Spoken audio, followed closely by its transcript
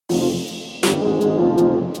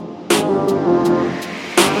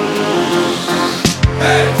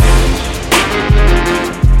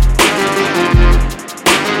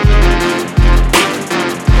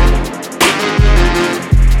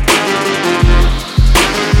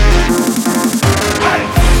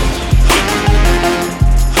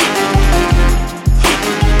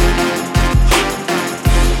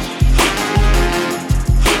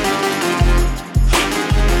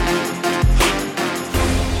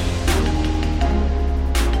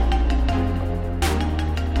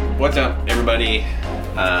What's up, everybody?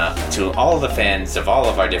 To all the fans of all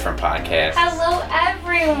of our different podcasts. Hello,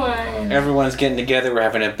 everyone. Everyone's getting together. We're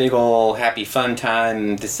having a big ol' happy fun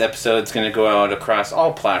time. This episode's going to go out across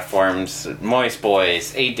all platforms. Moist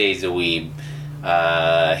Boys, 8 Days a Weeb,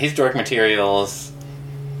 Historic Materials,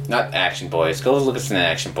 not Action Boys. Go look at some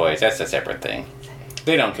Action Boys. That's a separate thing.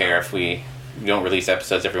 They don't care if we don't release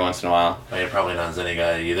episodes every once in a while. Oh, you're probably not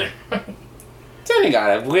Zenigata either.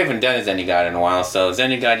 Zenigata. We haven't done a Zenigata in a while, so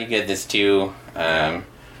Zenigata, you get this too.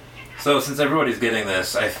 So since everybody's getting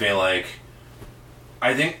this, I feel like...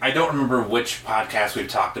 I don't remember which podcast we've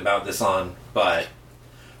talked about this on, but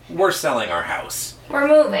we're selling our house. We're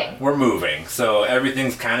moving. We're moving, so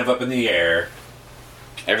everything's kind of up in the air.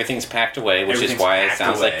 Everything's packed away, which is why it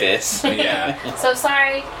sounds like this. Yeah. So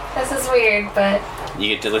sorry, this is weird, but... You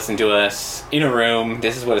get to listen to us in a room.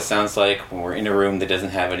 This is what it sounds like when we're in a room that doesn't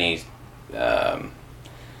have any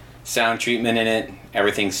sound treatment in it.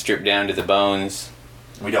 Everything's stripped down to the bones.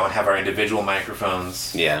 We don't have our individual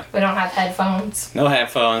microphones. Yeah. We don't have headphones. No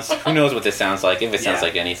headphones. Who knows what this sounds like, if it sounds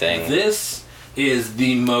like anything. This is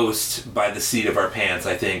the most by the seat of our pants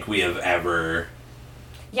I think we have ever...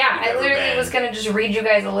 Yeah, I literally was going to just read you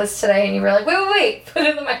guys a list today, and you were like, wait, put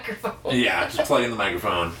in the microphone. Yeah, just plug in the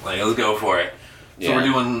microphone. Like, let's go for it. So Yeah.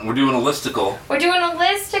 we're doing a listicle. We're doing a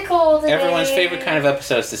listicle today. Everyone's favorite kind of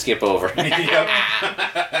episodes to skip over. Yep.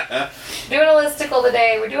 Doing a listicle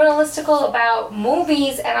today. We're doing a listicle about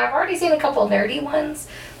movies, and I've already seen a couple nerdy ones.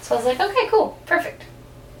 So I was like, okay, cool, perfect.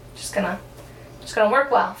 Just gonna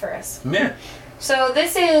work well for us. Yeah. So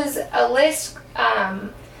this is a list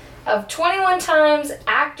of 21 times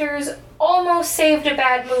actors almost saved a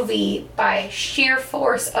bad movie by sheer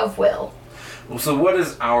force of will. So what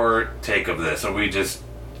is our take of this? We're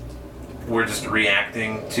just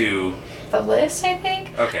reacting to... The list, I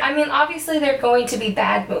think? Okay. I mean, obviously they're going to be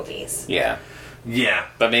bad movies. Yeah. Yeah.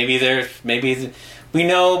 But maybe we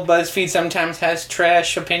know BuzzFeed sometimes has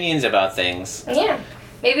trash opinions about things. Yeah.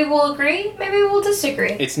 Maybe we'll agree, maybe we'll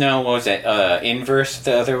disagree. It's what was it? Inverse,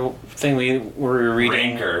 the other thing we were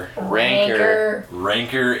reading? Ranker.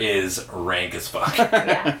 Ranker is rank as fuck.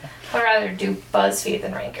 Yeah. I'd rather do BuzzFeed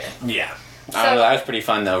than Ranker. Yeah. That was pretty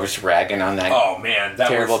fun, though, just ragging on that. Oh, man.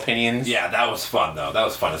 Terrible opinions. Yeah, that was fun, though. That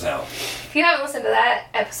was fun as hell. If you haven't listened to that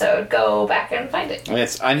episode, go back and find it.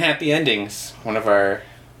 It's Unhappy Endings, one of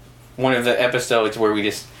the episodes where we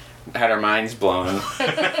just had our minds blown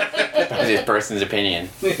by this person's opinion.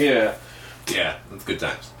 Yeah. Yeah, that's good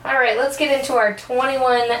times. Alright, let's get into our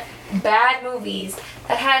 21 bad movies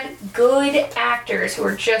that had good actors who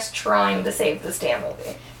were just trying to save this damn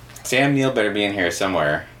movie. Sam Neill better be in here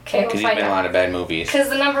somewhere. Okay, Because he's been in a lot of bad movies. Because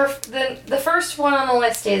the first one on the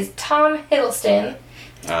list is Tom Hiddleston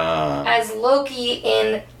as Loki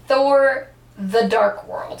in Thor: The Dark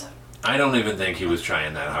World. I don't even think he was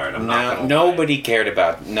trying that hard. Nobody cared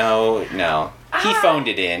about... No. He phoned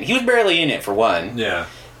it in. He was barely in it, for one. Yeah.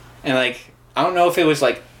 And, I don't know if it was,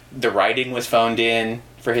 the writing was phoned in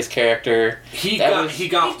for his character. He got He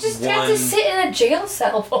just had to sit in a jail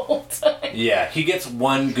cell the whole time. Yeah, he gets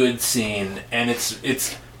one good scene, and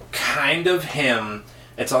it's kind of him.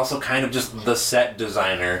 It's also kind of just the set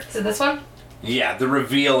designer. Is it this one? Yeah, the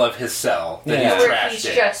reveal of his cell that Yeah. he's Where trashed he's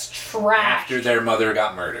in just trashed. after their mother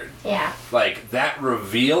got murdered. Yeah. That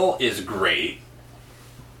reveal is great,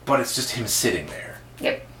 but it's just him sitting there.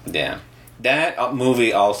 Yep. Yeah. That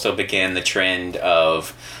movie also began the trend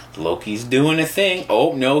of Loki's doing a thing.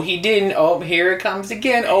 Oh, no, he didn't. Oh, here it comes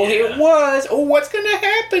again. Oh, Yeah. it was. Oh, what's going to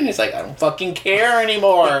happen? It's like, I don't fucking care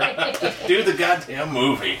anymore. Do the goddamn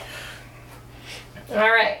movie.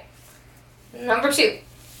 Alright. Number 2.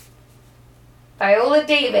 Viola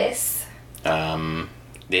Davis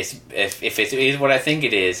This, if it is what I think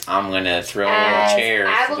it is, I'm going to throw as chairs.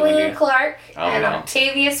 Abilene Clark Oh, and no.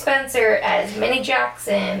 Octavia Spencer as Minnie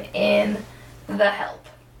Jackson in The Help.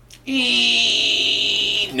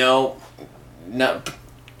 No.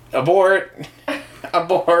 Abort.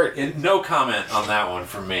 Abort. No comment on that one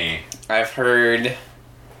from me. I've heard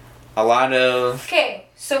a lot of... Okay,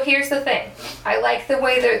 so here's the thing. I like the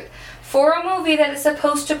way that... For a movie that is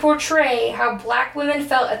supposed to portray how black women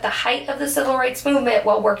felt at the height of the civil rights movement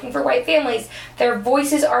while working for white families, their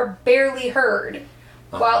voices are barely heard,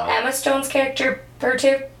 while Emma Stone's character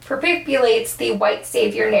perpetuates the white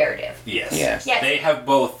savior narrative. Yes. Yes. They have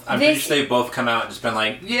both. I'm pretty sure they've both come out and just been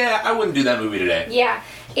like, yeah, I wouldn't do that movie today. Yeah,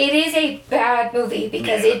 it is a bad movie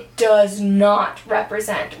because it does not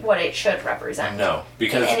represent what it should represent. No,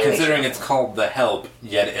 because considering it's called The Help,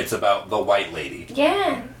 yet it's about the white lady.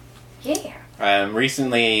 Yeah.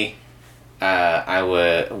 Recently, I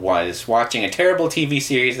was watching a terrible TV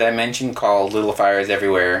series that I mentioned called Little Fires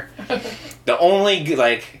Everywhere. The only,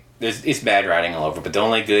 it's bad writing all over. But the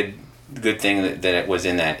only good thing that it was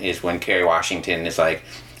in that is when Kerry Washington is like,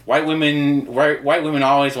 white women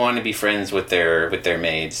always want to be friends with their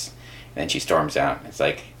maids, and then she storms out. It's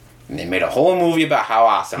like, and they made a whole movie about how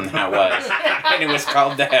awesome that was, and it was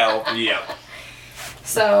called The Help. Yep.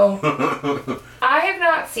 So, I have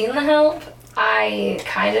not seen The Help. I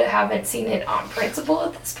kind of haven't seen it on principle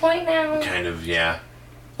at this point now. Kind of, yeah.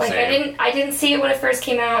 Like, Same. I didn't see it when it first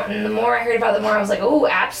came out, and the more I heard about it, the more I was like, oh,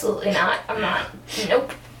 absolutely not. I'm not.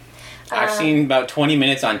 Nope. I've seen about 20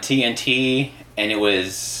 minutes on TNT, and it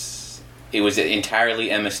was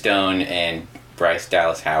entirely Emma Stone and Bryce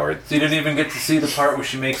Dallas Howard. So you didn't even get to see the part where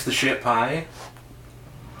she makes the shit pie?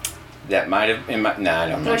 That might have been I don't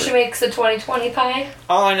remember. When she makes the 2020 pie.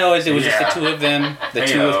 All I know is it was just the two of them,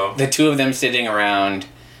 the two of them sitting around.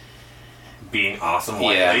 Being awesome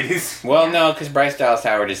white ladies? Well, no, because Bryce Dallas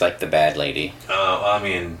Howard is like the bad lady. I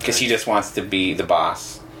mean... Because she just wants to be the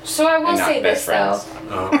boss. So I will say this, though.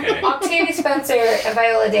 Okay. Octavia Spencer and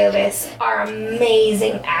Viola Davis are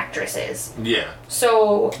amazing actresses. Yeah.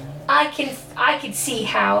 So I could see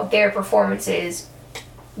how their performances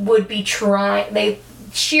would be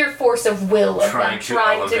sheer force of will of them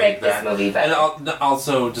trying to make this movie better. And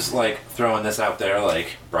also, just like throwing this out there,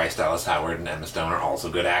 like Bryce Dallas Howard and Emma Stone are also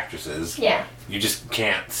good actresses. Yeah. You just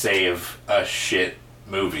can't save a shit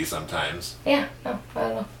movie sometimes. Yeah. No, I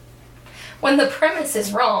don't know. When the premise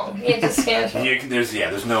is wrong, you just can't.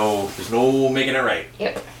 There's no making it right.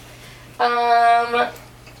 Yep. Meryl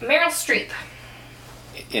Streep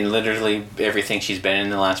In literally everything she's been in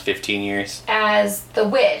the last 15 years. as the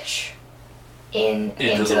witch in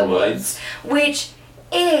Into the Woods, which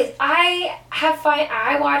is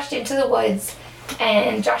I watched Into the Woods,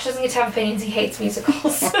 and Josh doesn't get to have opinions. He hates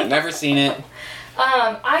musicals. Never seen it.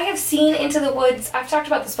 I have seen Into the Woods. I've talked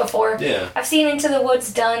about this before. Yeah. I've seen Into the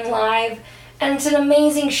Woods done live, and it's an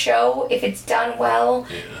amazing show if it's done well.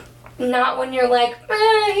 Yeah. Not when you're like,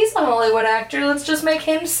 he's a Hollywood actor. Let's just make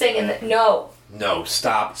him sing in it. No. No,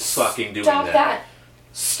 stop fucking doing Stop that. that.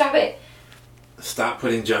 Stop it. Stop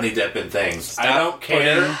putting Johnny Depp in things. Stop I don't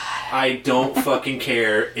care. I don't fucking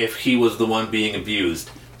care if he was the one being abused.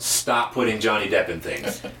 Stop putting Johnny Depp in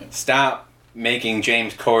things. Stop making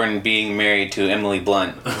James Corden being married to Emily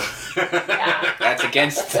Blunt. Yeah. That's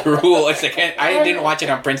against the rule. It's against, I didn't watch it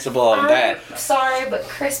on principle of that. I'm sorry, but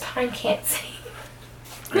Chris Pine can't sing.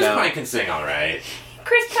 Chris Pine can sing alright.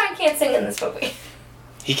 Chris Pine can't sing in this movie.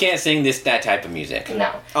 He can't sing that type of music.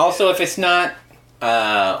 No. Also, if it's not,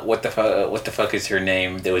 what the fuck is her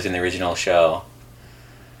name that was in the original show?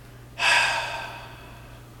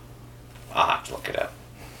 I'll have to look it up.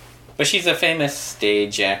 But she's a famous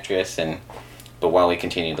stage actress, but while we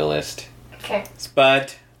continue the list. Okay.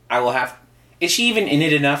 But I will have... Is she even in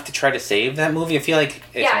it enough to try to save that movie? I feel like...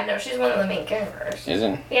 Yeah, no, she's one of the main characters.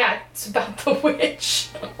 Isn't? Yeah, it's about the witch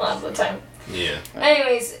a lot of the time. Yeah.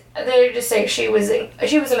 Anyways, they just say she was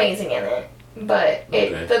amazing in it, but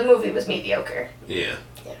the movie was mediocre. Yeah.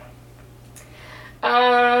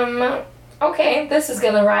 Okay, this is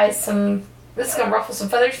gonna ruffle some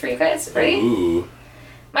feathers for you guys. Ready? Ooh.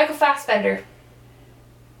 Michael Fassbender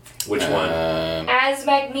Which one? as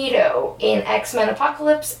Magneto in X-Men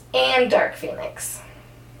Apocalypse and Dark Phoenix.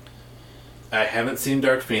 I haven't seen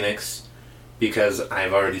Dark Phoenix because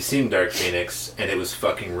I've already seen Dark Phoenix and it was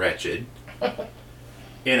fucking wretched.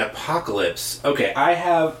 In Apocalypse, okay, I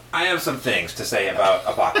have some things to say about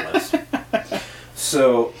Apocalypse.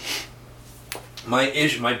 So,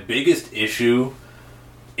 my biggest issue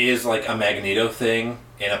is like a Magneto thing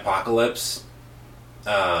in Apocalypse.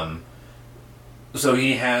 So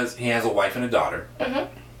he has a wife and a daughter,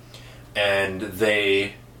 and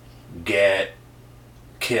they get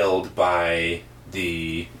killed by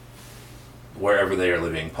wherever they are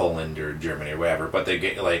living, Poland or Germany or whatever, but they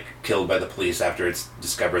get like killed by the police after it's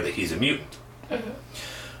discovered that he's a mutant.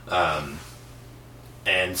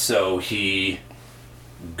 And so he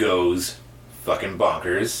goes fucking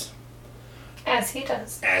bonkers. As he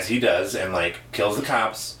does. And like kills the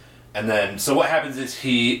cops. And then, so what happens is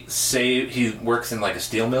he works in like a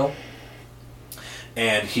steel mill,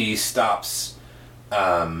 and he stops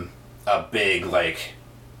a big like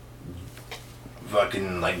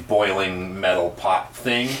fucking like boiling metal pot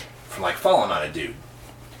thing from like falling on a dude.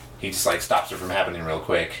 He just like stops it from happening real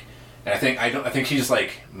quick, and I think he just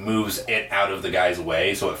like moves it out of the guy's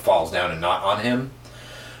way so it falls down and not on him.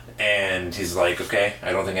 And he's like, okay,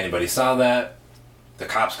 I don't think anybody saw that. The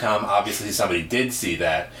cops come, obviously somebody did see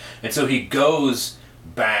that. And so he goes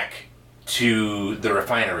back to the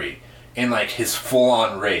refinery in like his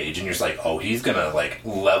full-on rage, and you're just like, oh, he's gonna like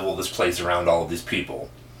level this place around all of these people.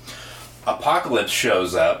 Apocalypse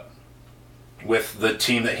shows up, with the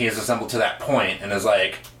team that he has assembled to that point and is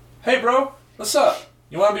like, hey bro, what's up?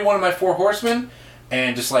 You want to be one of my 4 horsemen?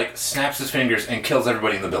 And just like snaps his fingers and kills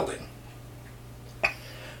everybody in the building.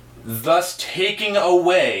 Thus taking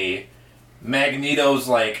away Magneto's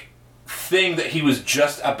like thing that he was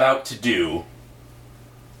just about to do.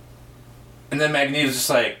 And then Magneto's just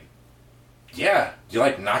like, yeah, do you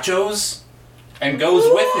like nachos? And goes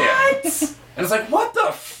with him. And it's like, what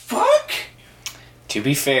the fuck? To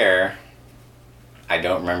be fair, I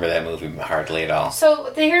don't remember that movie hardly at all.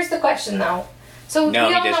 So here's the question, though. So No,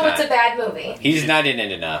 we he all does know it's not. a bad movie. He's not in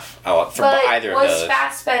it enough. Oh, for But either of was those.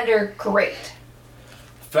 Fassbender great?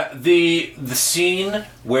 The scene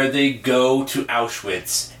where they go to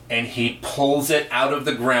Auschwitz and he pulls it out of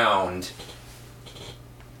the ground.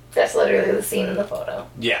 That's literally the scene in the photo.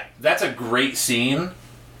 Yeah, that's a great scene.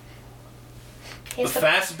 He has, to,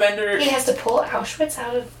 Fassbender, he has to pull Auschwitz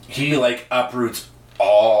out of... he like uproots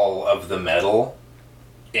all of the metal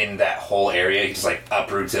in that whole area. He just like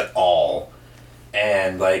uproots it all.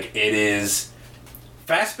 And like it is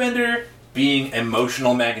Fassbender being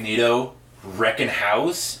emotional Magneto, wrecking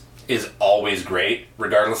house is always great,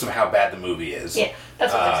 regardless of how bad the movie is. Yeah,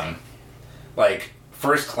 that's what they're saying. Like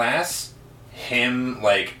First Class, him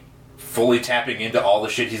like fully tapping into all the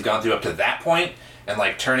shit he's gone through up to that point and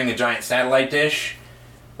like turning a giant satellite dish,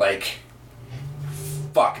 like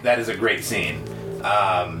fuck, that is a great scene.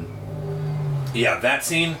 Yeah, that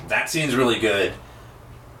scene's really good,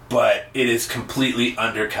 but it is completely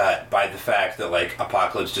undercut by the fact that like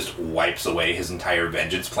Apocalypse just wipes away his entire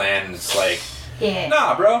vengeance plan, and it's like, Yeah.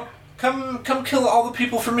 nah, bro, come kill all the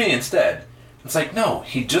people for me instead. It's like, no,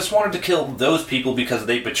 he just wanted to kill those people because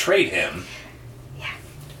they betrayed him.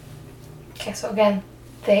 Okay, so again,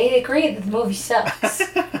 they agree that the movie sucks.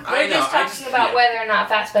 We're just talking about whether or not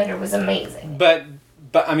Fassbender was amazing. But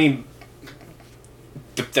I mean,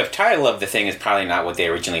 the title of the thing is probably not what they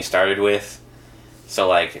originally started with. So,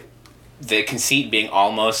 like, the conceit being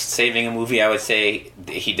almost saving a movie, I would say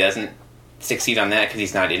he doesn't succeed on that because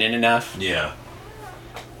he's not in it enough. Yeah.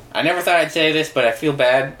 I never thought I'd say this, but I feel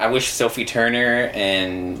bad. I wish Sophie Turner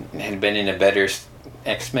had been in a better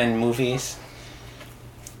X-Men movies.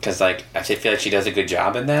 Because, like, I feel like she does a good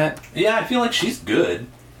job in that. Yeah, I feel like she's good.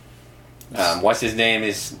 What's his name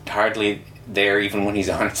is hardly there even when he's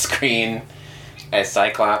on screen as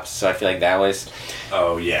Cyclops, so I feel like that was...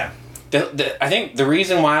 Oh, yeah. I think the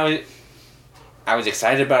reason why I was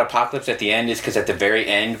excited about Apocalypse at the end is because at the very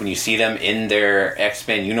end, when you see them in their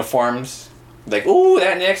X-Men uniforms, like, ooh,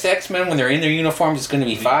 that next X-Men, when they're in their uniforms, it's going to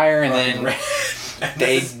be fire, and then...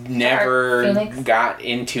 They never got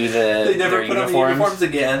into They never their put uniforms. on the uniforms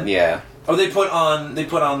again. Yeah. Oh, they put on the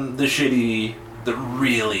shitty, the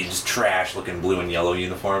really just trash looking blue and yellow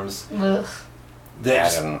uniforms. Ugh.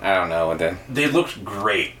 I don't know what the... They looked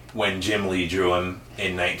great when Jim Lee drew them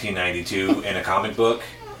in 1992 in a comic book,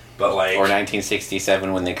 but like... Or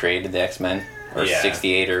 1967 when they created the X-Men. Or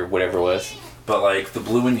 68 or whatever it was. But like, the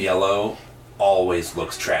blue and yellow always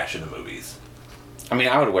looks trash in the movies. I mean,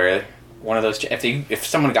 I would wear it. One of those... If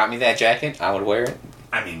someone got me that jacket, I would wear it.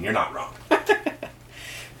 I mean, you're not wrong.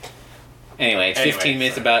 Anyway, it's 15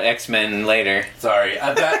 minutes about X-Men later. Sorry.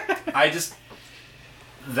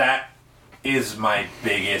 That is my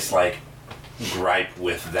biggest, like, gripe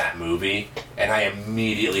with that movie, and I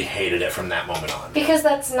immediately hated it from that moment on. Because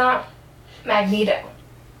that's not Magneto.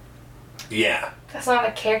 Yeah. That's not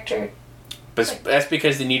a character. But that's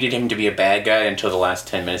because they needed him to be a bad guy until the last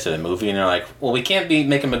 10 minutes of the movie, and they're like, well, we can't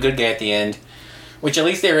make him a good guy at the end. Which at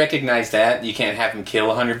least they recognize that. You can't have him kill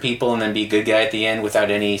 100 people and then be a good guy at the end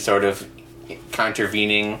without any sort of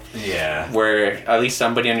contravening. Yeah. Where at least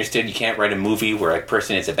somebody understood you can't write a movie where a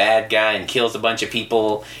person is a bad guy and kills a bunch of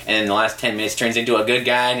people, and in the last 10 minutes turns into a good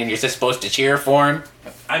guy, and you're just supposed to cheer for him.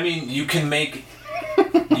 I mean, you can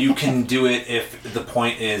do it if the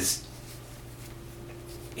point is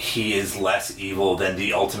he is less evil than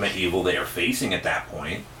the ultimate evil they are facing at that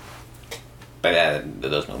point. But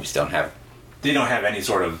those movies don't have... They don't have any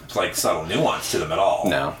sort of, like, subtle nuance to them at all.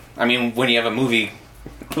 No. I mean, when you have a movie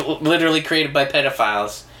literally created by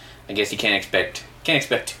pedophiles, I guess you can't expect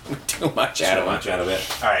too much out of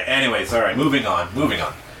it. Alright, anyways, alright, moving on.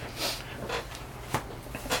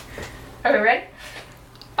 Are we ready?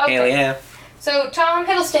 Okay. Hell yeah. So, Tom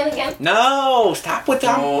Hiddleston again. No! Stop with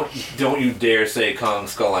that! Don't you dare say Kong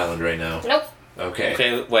Skull Island right now. Nope. Okay.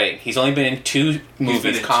 Okay, wait. He's only been in 2 movies,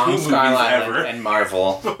 been in Kong, 2 Skull movies Island, ever. and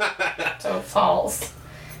Marvel. So, false.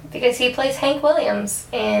 Because he plays Hank Williams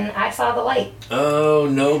in I Saw the Light. Oh,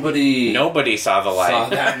 nobody Nobody saw the light. saw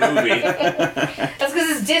that movie. That's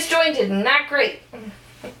because it's disjointed and not great.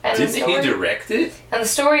 And the Didn't he story, direct it? and the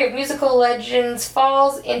story of musical legends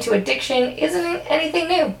falls into addiction isn't anything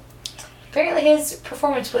new. Apparently his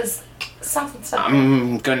performance was something.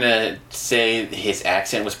 I'm gonna say his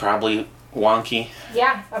accent was probably wonky.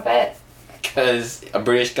 Yeah, I bet. Because a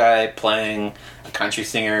British guy playing a country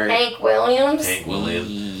singer. Hank Williams. Hank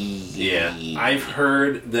Williams. Yeah, I've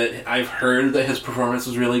heard that his performance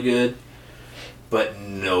was really good, but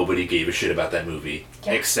nobody gave a shit about that movie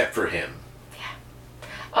Yeah. except for him.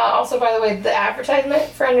 Also, by the way, the advertisement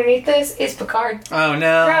for underneath this is Picard. Oh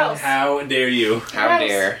no! Gross. How dare you? How Gross.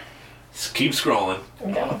 dare! Keep scrolling.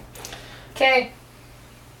 No. Okay,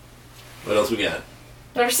 What else we got?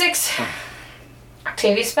 number 6.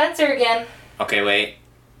 Octavia Spencer again. Okay, wait.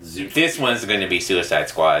 Zoot. This one's going to be Suicide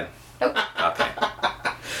Squad. Nope. Okay.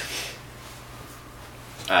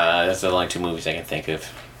 Those are the only 2 movies I can think of.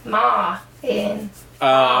 Ma in. Oh,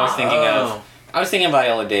 I was thinking Oh. of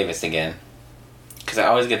Viola Davis again. Because I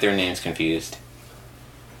always get their names confused.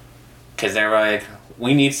 Because they're like,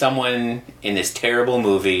 we need someone in this terrible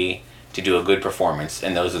movie to do a good performance,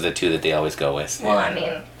 and those are the 2 that they always go with. Well, I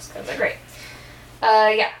mean, they're great.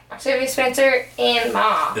 Yeah, Octavia Spencer and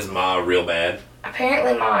Ma. Is Ma real bad?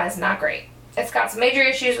 Apparently, Ma is not great. It's got some major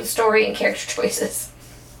issues with story and character choices.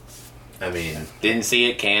 I mean, Didn't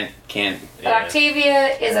see it, can't. But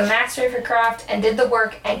Octavia is a master of her craft and did the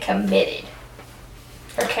work and committed.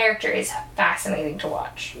 Her character is fascinating to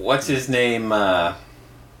watch. What's his name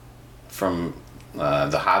from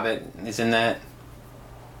The Hobbit is in that?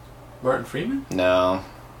 Martin Freeman? No.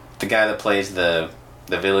 The guy that plays the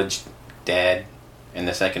village dad in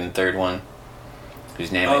the second and third one.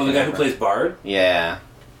 Whose name I Oh, can the guy who never- plays Bard? Yeah.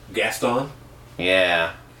 Gaston?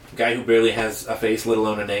 Yeah. The guy who barely has a face, let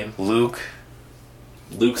alone a name? Luke.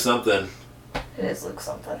 Luke something. It is Luke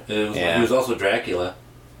something. Yeah. He was also Dracula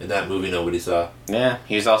in that movie nobody saw. Yeah.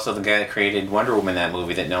 He was also the guy that created Wonder Woman, that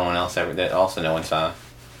movie that no one saw.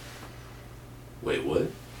 Wait, what?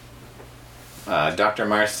 Dr.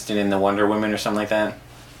 Marston in the Wonder Woman or something like that.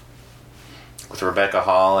 With Rebecca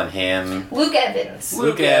Hall and him. Luke Evans.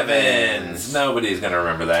 Luke Evans. Nobody's gonna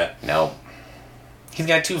remember that. Nope. He's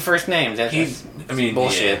got 2 first names. That's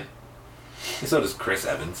bullshit. Yeah. So does Chris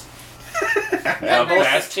Evans. No, bullshit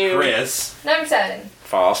That's too. Chris. Number 7.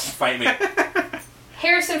 False. Fight me.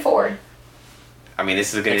 Harrison Ford. I mean,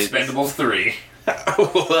 this is a good. Expendables 3.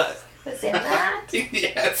 What? Was in that?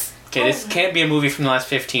 Yes. Okay, this can't be a movie from the last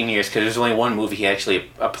 15 years because there's only one movie he actually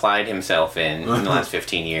applied himself in the last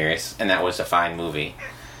 15 years, and that was a fine movie.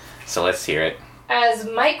 So let's hear it. As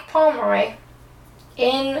Mike Pomeroy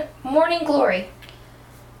in Morning Glory.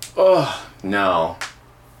 Oh, no.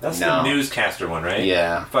 That's No. the newscaster one, right?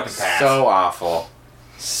 Yeah. Fucking pass. So awful.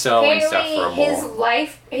 So Apparently, insufferable.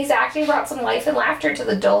 his acting brought some life and laughter to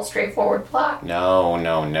the dull, straightforward plot. No.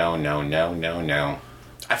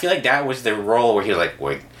 I feel like that was the role where he was like,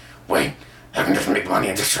 wait, I can just make money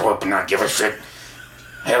and just show up and not give a shit.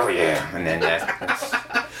 Hell yeah. And then that's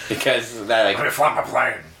because that, I'm gonna like, fly my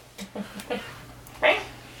plane. Right?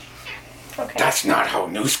 Okay. that's not how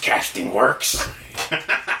newscasting works.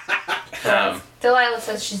 Delilah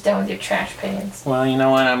says she's done with your trash opinions. Well, you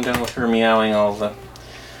know what? I'm done with her meowing all the.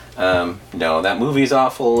 No, that movie's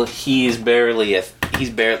awful. Nobody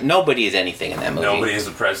is anything in that movie. Nobody has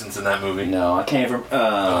a presence in that movie. No, I can't even.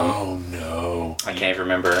 Oh no. I can't even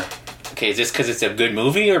remember. Okay, is this because it's a good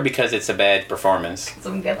movie or because it's a bad performance?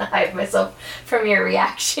 So I'm gonna hide myself from your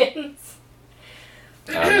reactions.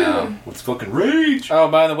 Oh no. Let's fucking rage. Oh,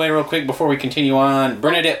 by the way, real quick before we continue on,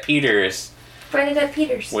 Bernadette Peters Bernadette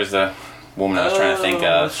Peters. was the woman I was trying to think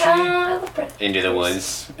of. Oh, I love Bernadette. Into the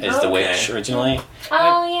Woods as the Okay. witch originally.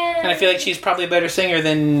 Oh, yeah. And I feel like she's probably a better singer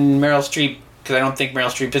than Meryl Streep because I don't think Meryl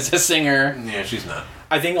Streep is a singer. Yeah, she's not.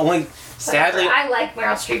 I think only sadly, I like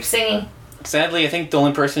Meryl Streep singing. I think the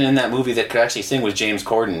only person in that movie that could actually sing was James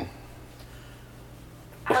Corden,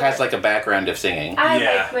 who has like a background of singing, I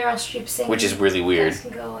Yeah. like Meryl Streep singing. which is really weird. Guys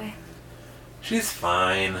can go away. She's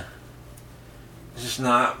fine. It's just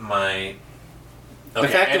not my. The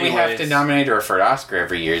fact that we have to nominate her for an Oscar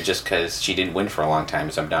every year just because she didn't win for a long time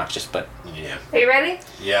is obnoxious. But Yeah. Are you ready?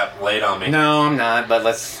 Yep. Lay it on me. no, I'm not. But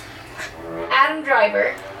let's. Adam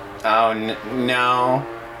Driver Oh no.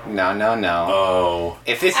 Oh.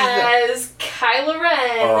 If this is as Kylo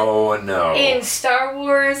Ren Oh no. in Star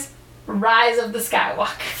Wars Rise of the Skywalker.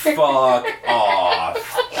 Fuck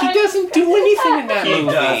off. he doesn't do anything in that He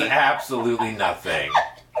movie. does absolutely nothing.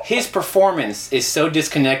 His performance is so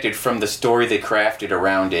disconnected from the story they crafted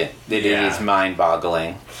around it that Yeah. it is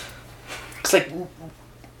mind-boggling. It's like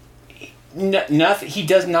nothing. He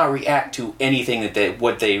does not react to anything that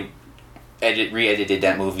what they re-edited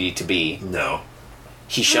that movie to be. No.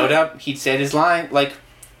 He showed up. He'd said his line. Like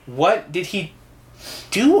what did he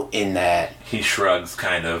do in that? He shrugs,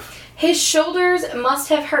 kind of. His shoulders must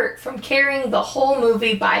have hurt from carrying the whole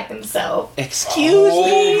movie by himself. Excuse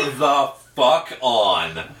me? Hold the fuck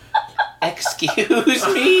on. Excuse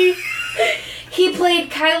me? He played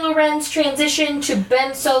Kylo Ren's transition to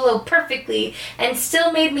Ben Solo perfectly and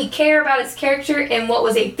still made me care about his character in what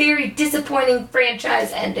was a very disappointing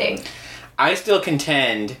franchise ending. I still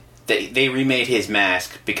contend that they remade his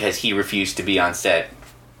mask because he refused to be on set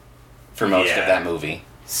for most of that movie.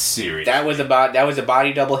 Seriously. That was a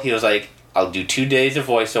body double. He was like, I'll do 2 days of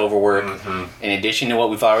voiceover work in addition to what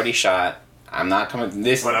we've already shot. I'm not coming.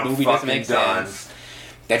 This movie doesn't make sense.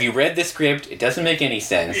 Have you read the script? It doesn't make any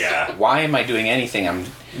sense. Yeah. Why am I doing anything?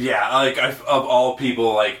 Yeah, like, of all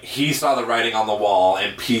people, like, he saw the writing on the wall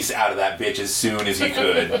and pieced out of that bitch as soon as he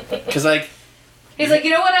could. Because, like... He's like,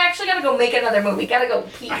 you know what? I actually gotta go make another movie. Gotta go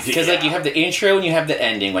peace. Because, like, you have the intro and you have the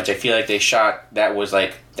ending, which I feel like they shot... They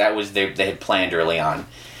had planned early on.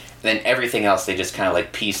 Then everything else they just kind of,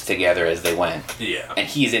 like, pieced together as they went. Yeah. And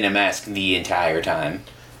he's in a mask the entire time.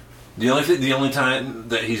 The only time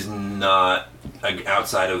that he's not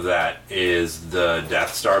outside of that is the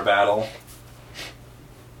Death Star battle,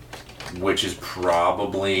 which is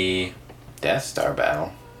probably Death Star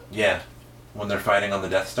battle? when they're fighting on the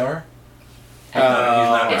Death Star.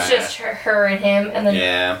 Oh, it's just her and him, and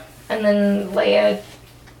then and then Leia.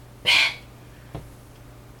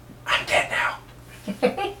 I'm dead now.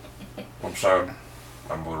 I'm sorry.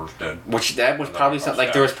 My mother's dead. Which that was probably something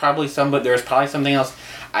like there was probably something else.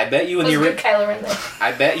 I bet you in the original. Kylo Ren there.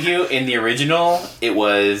 I bet you in the original it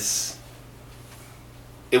was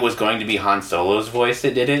going to be Han Solo's voice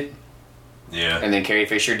that did it. Yeah. And then Carrie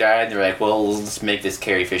Fisher died. And they're like, well, let's make this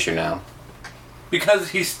Carrie Fisher now. Because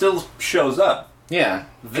he still shows up. Yeah.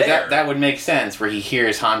 There. That would make sense where he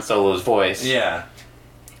hears Han Solo's voice. Yeah.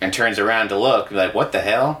 And turns around to look, be like, what the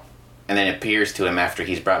hell? And then appears to him after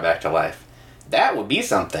he's brought back to life. That would be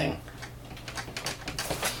something.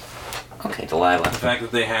 Okay, Delilah. The fact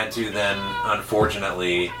that they had to then,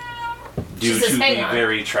 unfortunately, due Jesus, to the hang on.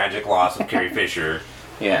 very tragic loss of Carrie Fisher,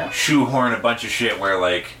 Yeah. shoehorn a bunch of shit where,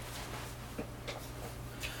 like...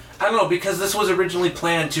 I don't know, because this was originally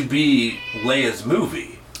planned to be Leia's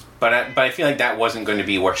movie. But I feel like that wasn't going to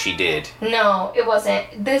be what she did. No, it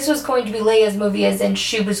wasn't. This was going to be Leia's movie, as in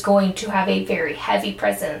she was going to have a very heavy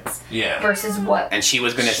presence. Yeah. Versus what. And she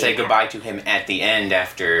was going to say goodbye to him at the end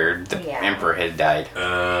after the Emperor had died.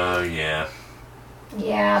 Yeah.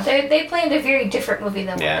 Yeah, they planned a very different movie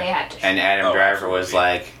than what they had to shoot. And Adam Driver was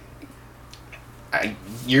absolutely. like,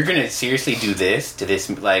 you're going to seriously do this to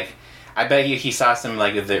this? Like, I bet you he saw some,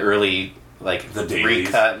 like, of the early, like, The dailies.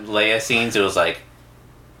 recut Leia scenes. It was like,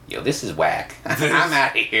 yo, this is whack. I'm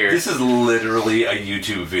out of here. This is literally a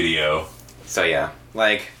YouTube video. So yeah,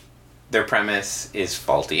 like, their premise is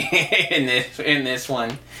faulty in this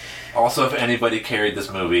one. Also, if anybody carried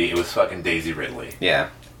this movie, it was fucking Daisy Ridley. Yeah,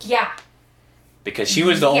 Yeah. because she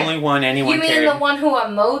was the only one anyone You mean cared. the one who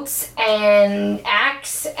emotes and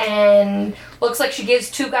acts and looks like she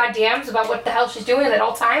gives two goddamns about what the hell she's doing at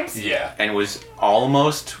all times? Yeah. And was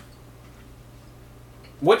almost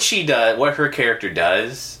what she does. What her character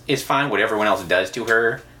does is fine. What everyone else does to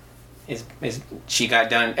her is she got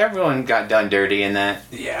done. Everyone got done dirty in that.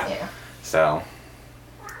 Yeah. So,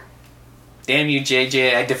 damn you,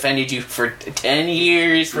 JJ! I defended you for 10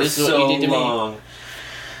 years. For This is so what you did to long. me.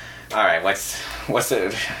 All right, what's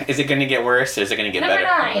it? Is it going to get worse or is it going to get Number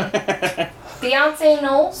better? 9. Beyonce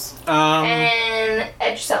Knowles um. and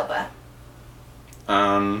Edge Selba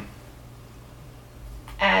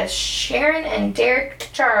as Sharon and Derek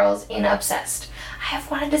Charles in Obsessed. I have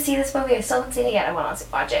wanted to see this movie. I still haven't seen it yet. I want to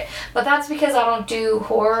watch it. But that's because I don't do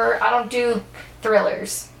horror. I don't do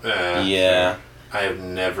thrillers. Yeah. I have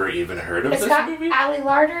never even heard of It's this got movie. Ali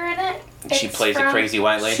Larter in it. She It's plays a from crazy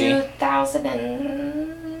white lady.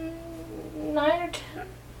 2009 or 10.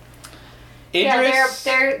 Idris.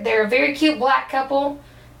 Yeah, they're a very cute black couple,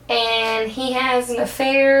 and he has an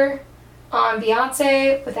affair on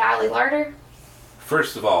Beyonce with Ali Larter.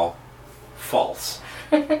 First of all, false.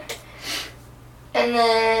 And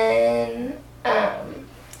then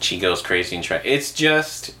She goes crazy and try. It's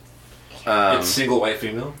just. It's single white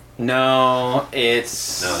female? No,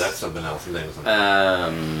 it's. No, that's something else. I'm thinking of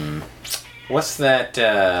something. What's that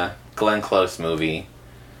Glenn Close movie?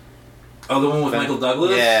 Oh, the one with Michael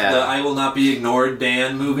Douglas? Yeah. The I Will Not Be Ignored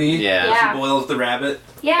Dan movie? Yeah. Yeah. She boils the rabbit?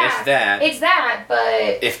 yeah, It's that.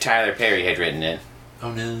 but If Tyler Perry had written it.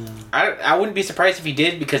 Oh, no. I wouldn't be surprised if he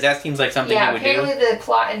did because that seems like something yeah, he would apparently do. the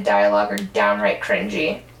plot and dialogue are downright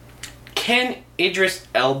cringy. Can Idris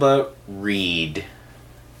Elba read?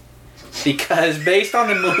 because based on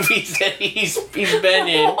the movies that he's been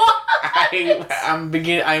in,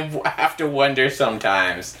 I have to wonder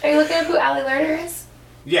sometimes. Are you looking up who Ali Larter is?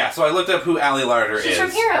 Yeah, so I looked up who Ali Larter is. She's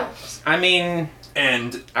from Heroes. I mean,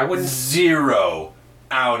 And I wouldn't- 0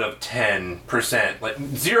 out of 10%, like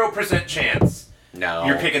 0% chance no.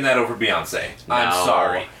 you're picking that over Beyonce. I'm No.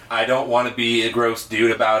 sorry. I don't want to be a gross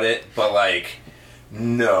dude about it, but like,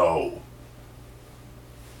 no.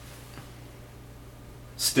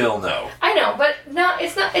 Still no. I know, but no,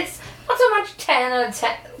 it's not so much 10 out of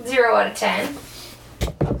 10, 0 out of 10.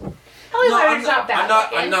 Ali Larter's not bad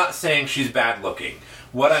looking. I'm not saying she's bad looking.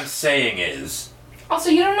 What I'm saying is, Also,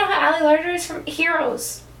 you don't know how Ali Larter is from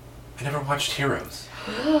Heroes. I never watched Heroes.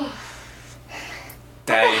 What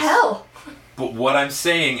the That is- hell? But what I'm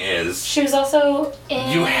saying is, She was also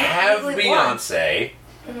in... you have Legally Blonde. Beyonce.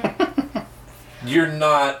 You're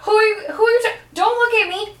not. Who are you don't look at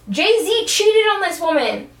me. Jay-Z cheated on this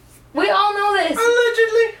woman. We all know this.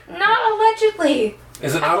 Allegedly. Not allegedly.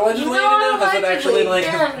 Is it not allegedly No, now? Is it actually like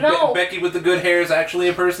yeah, no. Becky with the good hair is actually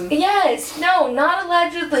a person? Yes. No, not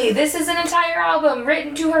allegedly. This is an entire album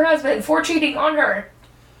written to her husband for cheating on her.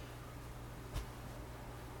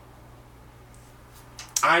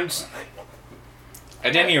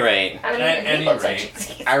 At any rate, I mean, At he any looks like rate.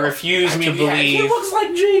 Jay-Z. I refuse to Yeah, believe. he looks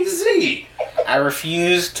like Jay-Z. I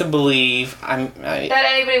refuse to believe. That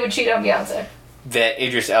anybody would cheat on Beyonce. That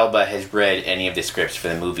Idris Elba has read any of the scripts for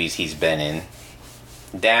the movies he's been in.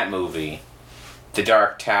 That movie, The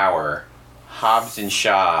Dark Tower, Hobbs and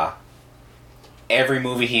Shaw, every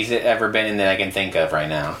movie he's ever been in that I can think of right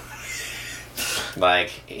now. Like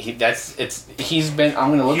he's been. I'm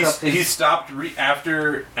gonna look up. He stopped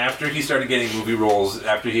after he started getting movie roles.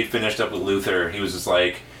 After he had finished up with Luther, he was just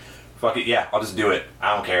like, "Fuck it, yeah, I'll just do it.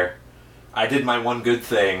 I don't care. I did my one good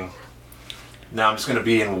thing. Now I'm just gonna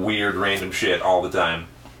be in weird, random shit all the time."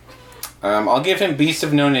 I'll give him Beast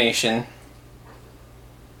of No Nation.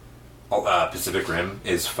 Pacific Rim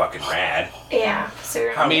is fucking rad. Yeah.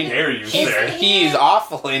 So How dare you, He's, sir? he's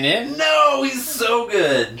awful in it. No, he's so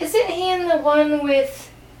good. Isn't he in the one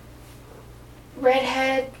with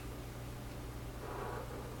redhead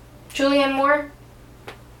Julianne Moore?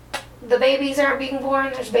 The babies aren't being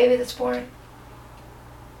born. There's a baby that's born.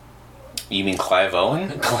 You mean Clive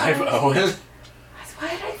Owen? Clive Owen? Why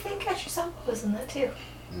did I think Idris Elba was in that too?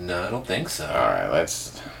 No, I don't think so. All right,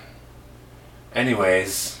 let's.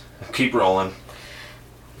 Anyways, keep rolling.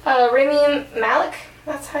 Rami Malek.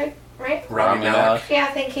 That's how, right? Rami Malek.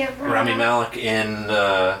 Yeah, thank you. Rami Malek in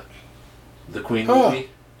the Queen Oh. movie,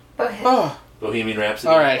 Oh, Bohemian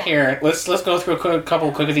Rhapsody. all right. Here, let's go through a couple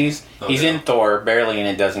of quickies. He's Okay. in Thor, barely, and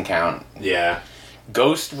it doesn't count. Yeah.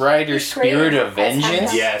 Ghost Rider: He's great Spirit as of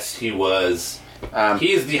Vengeance. Yes, he was. Um,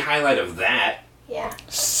 He is the highlight of that. Yeah.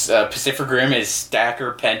 Pacific Rim is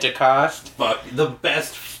Stacker Pentecost. Fuck, the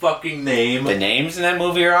best fucking name. The names in that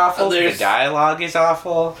movie are awful. The There's- dialogue is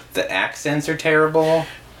awful. The accents are terrible.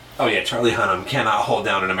 Oh yeah, Charlie Hunnam cannot hold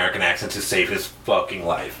down an American accent to save his fucking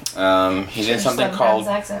life. He's in something called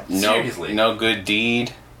Seriously. No Good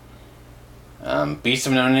Deed. Beast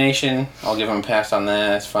of No Nation. I'll give him a pass on that.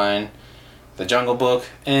 That's fine. The Jungle Book.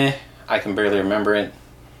 I can barely remember it.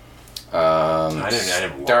 I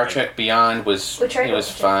didn't Star watch it. Trek Beyond was We tried it to was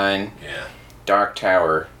watch it. fine. Yeah. Dark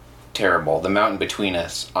Tower, terrible. The Mountain Between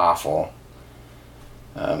Us, awful.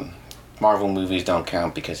 Marvel movies don't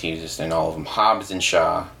count because he's just in all of them. Hobbs and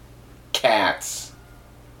Shaw, Cats.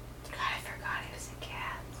 God, I forgot he was in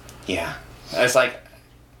Cats. Yeah, it's like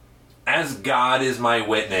As God is my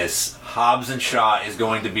witness, Hobbs and Shaw is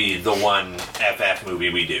going to be the one FF movie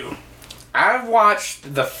we do. I've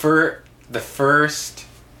watched the first.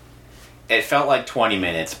 It felt like 20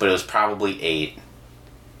 minutes, but it was probably 8.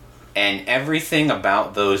 And everything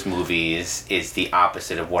about those movies is the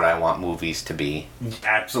opposite of what I want movies to be.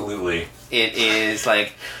 Absolutely. It is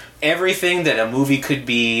like everything that a movie could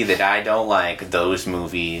be that I don't like, those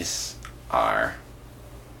movies are.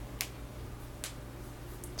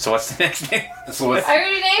 So what's the next name? So I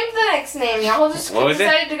already named the next name. Y'all just What was it?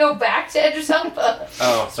 decided to go back to Idris Elba.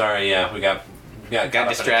 Oh, sorry. Yeah, we got caught up in a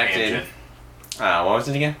distracted. tangent. What was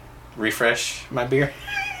it again? Refresh my beer.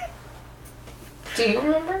 Do you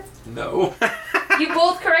remember? No. You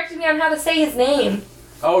both corrected me on how to say his name.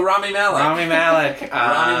 Oh, Rami Malek. Rami Malek.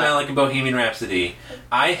 Rami Malek in Bohemian Rhapsody.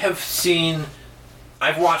 I've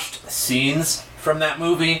watched scenes from that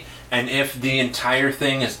movie, and if the entire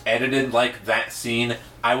thing is edited like that scene,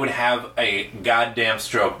 I would have a goddamn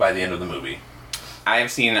stroke by the end of the movie. I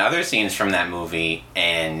have seen other scenes from that movie,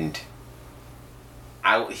 and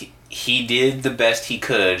he did the best he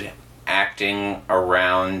could acting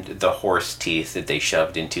around the horse teeth that they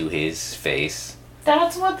shoved into his face.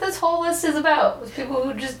 That's what this whole list is about. Was people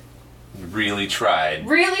who just Really tried.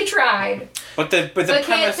 really tried, But the but can't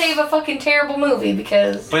premise, save a fucking terrible movie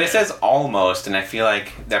because but it says almost, and I feel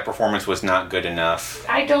like that performance was not good enough.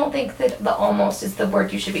 I don't think that the almost is the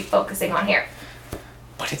word you should be focusing on here.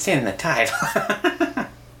 But it's in the title.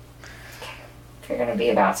 If you're gonna be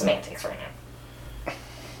about semantics right now.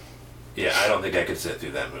 Yeah, I don't think I could sit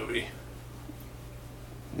through that movie.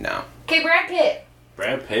 No. Okay, Brad Pitt.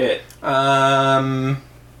 Brad Pitt.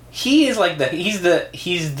 He is like he's the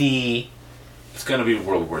It's gonna be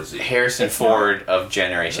World War Z. Harrison It's Ford of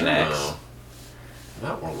Generation X. No.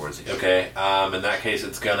 Not World War Z. Okay, in that case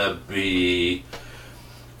it's gonna be...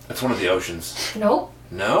 It's one of the Oceans. Nope.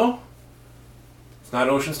 No? It's not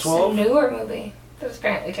Ocean's It's a 12? newer movie. That was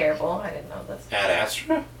apparently terrible. I didn't know this. Ad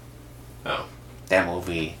Astra? Oh. That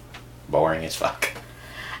movie, boring as fuck.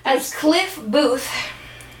 As Cliff Booth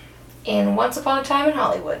in Once Upon a Time in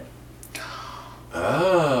Hollywood.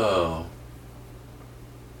 Oh.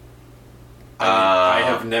 I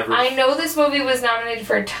have never... I know this movie was nominated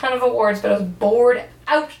for a ton of awards, but I was bored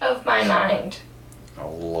out of my mind. Oh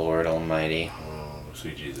Lord Almighty. Oh,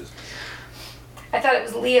 sweet Jesus. I thought it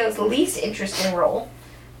was Leo's least interesting role,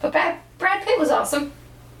 but Brad Pitt was awesome.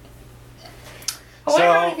 I wonder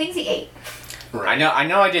how many things he ate. I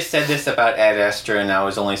know. I just said this about Ad Astra, and I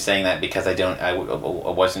was only saying that because I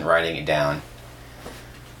wasn't writing it down.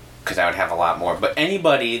 Because I would have a lot more. But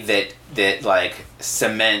anybody that like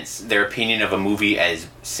cements their opinion of a movie as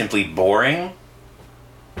simply boring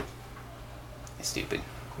is stupid.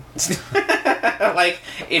 Like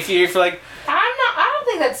if like I don't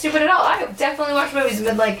think that's stupid at all. I have definitely watched movies and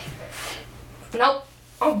been like, nope,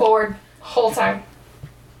 I'm bored whole time.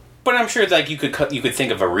 But I'm sure like you could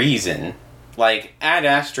think of a reason. Like Ad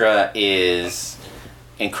Astra is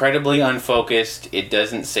incredibly unfocused. It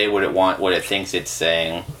doesn't say what it thinks it's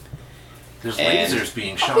saying. There's And- lasers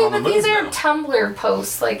being shot Okay, on the but moon these are now. Tumblr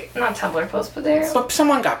posts, like not Tumblr posts, but they're But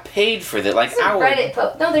someone got paid for that. Like these are Reddit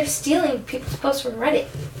posts. No, they're stealing people's posts from Reddit.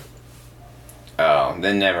 Oh,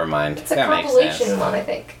 then never mind. It's a That makes compilation sense. one, I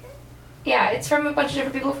think. Yeah, it's from a bunch of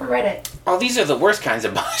different people from Reddit. Oh, these are the worst kinds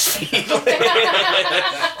of BuzzFeed.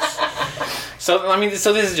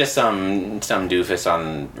 So this is just some doofus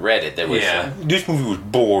on Reddit that was Yeah. this movie was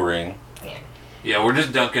boring. Yeah, we're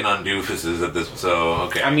just dunking on doofuses at this, so,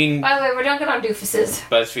 okay. I mean, By the way, we're dunking on doofuses.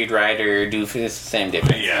 BuzzFeed writer doofus, same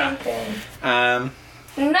difference. Yeah. Same Um,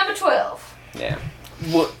 thing. Number 12. yeah.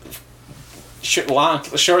 Well,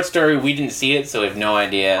 short story. We didn't see it, so we have no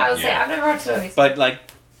idea. I would say Yeah. I've never watched the movies. But like,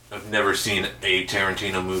 I've never seen a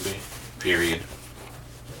Tarantino movie, period.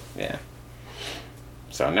 yeah.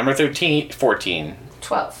 So number 14.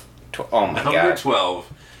 12. Oh my Number god. 12.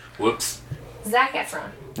 Whoops. Zac Efron.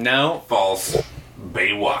 No. False.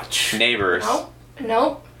 Baywatch. Neighbors.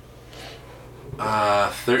 Nope.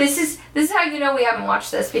 This is how you know we haven't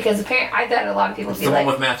watched this because apparently I bet a lot of people It's be the like,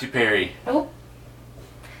 one with Matthew Perry. nope.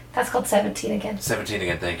 That's called 17 again. 17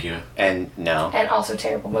 again, thank you. And no. And also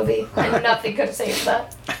terrible movie. And nothing good to say for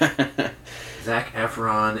that. Zac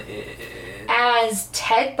Efron is... As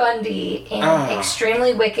Ted Bundy in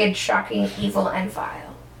Extremely Wicked, Shocking, Evil, and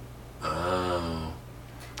Vile. Oh.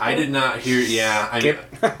 I did not hear... Yeah,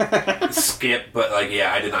 Skip, but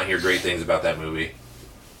I did not hear great things about that movie.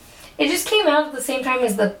 It just came out at the same time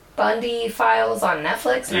as the Bundy Files on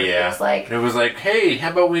Netflix. And Yeah. it was like, It was like, hey, how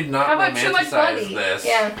about we not how about too much romanticize Bundy? this?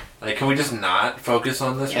 Yeah. Like, can we just not focus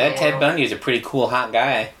on this? Yeah, for a Ted while? Bundy is a pretty cool hot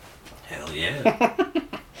guy. Hell yeah.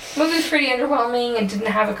 Movie was pretty underwhelming and didn't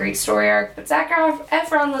have a great story arc, but Zac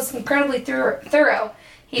Efron was incredibly thorough.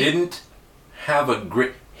 He Didn't have a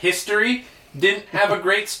great... History? Didn't have a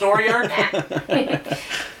great story arc?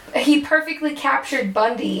 he perfectly captured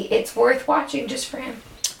Bundy. It's worth watching just for him.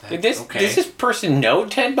 Does this person know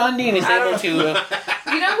Ted Bundy and is I able don't to?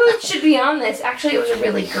 You know who should be on this? Actually, it was a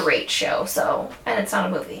really great show. And it's not a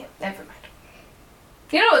movie. Never mind.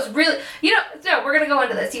 You know, it's really. No, we're gonna go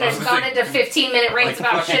into this. You guys have gone into 15-minute rants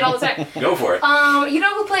about shit all the time. Go for it. You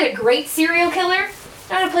know who played a great serial killer?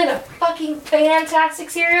 You know who played a fucking fantastic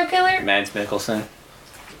serial killer? Mads Mikkelsen.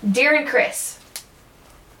 Darren Criss.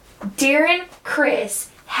 Darren Criss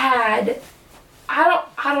had.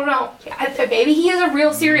 I don't know. Maybe he is a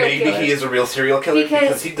real serial killer. Maybe he is a real serial killer Because-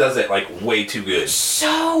 because he does it way too good.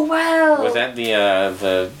 So well. Was that the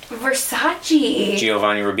Versace?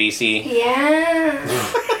 Giovanni Ribisi? Yeah.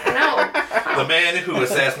 No. The man who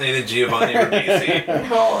assassinated Giovanni Ribisi.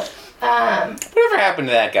 No. Whatever happened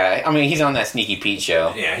to that guy? I mean, he's on that Sneaky Pete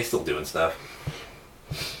show. Yeah, he's still doing stuff.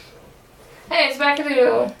 Hey, it's back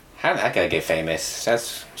to How did that guy get famous?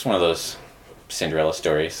 That's one of those Cinderella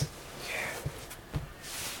stories.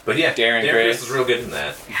 But yeah, Darren Criss Criss. is real good in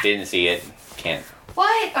that. Didn't see it. Can't.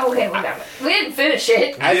 What? Oh, okay, whatever. We didn't finish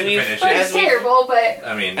it. I didn't we've- finish But it. it's terrible, but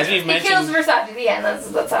I mean, As we've he mentioned, kills Versace at the end.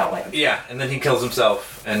 That's how it went. yeah, and then he kills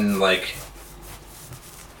himself, and like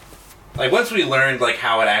once we learned like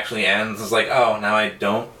how it actually ends, it's like, oh, now I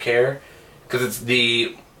don't care, because it's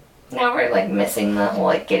the Now we're like missing the whole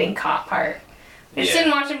like getting caught part. We just Yeah.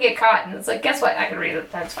 didn't watch him get caught, and it's like, guess what? I can read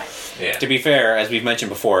it. That's fine. yeah. to be fair, as we've mentioned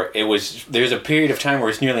before, there's a period of time where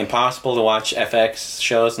it's nearly impossible to watch FX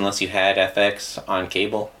shows unless you had FX on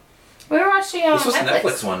cable. We were watching on This was the Netflix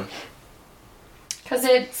Netflix one. because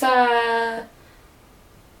it's the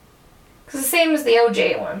same as the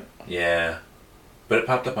OJ one. Yeah, but it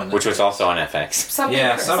popped up on Netflix. Which was also on FX. Something.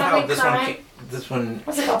 yeah. Somehow something crime. this one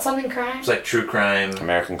What's it called? Something crime. was like true crime.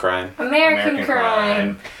 American Crime. American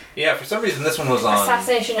crime. Yeah, for some reason this one was on.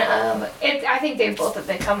 Assassination of. I think they both have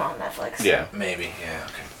been come on Netflix. Yeah. Maybe. Yeah.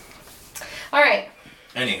 Okay. All right.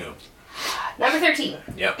 Anywho. Number 13.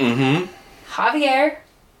 Yep. Mm-hmm. Javier.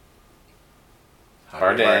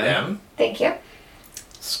 Bardem. Thank you.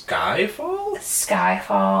 Skyfall.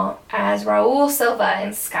 Skyfall as Raul Silva in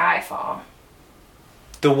Skyfall.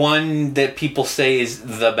 The one that people say is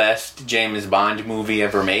the best James Bond movie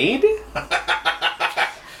ever made?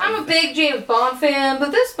 I'm a big James Bond fan,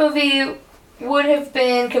 but this movie would have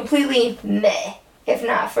been completely meh if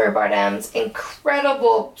not for Bardem's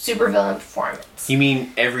incredible supervillain performance. You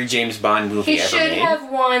mean every James Bond movie He ever should made? have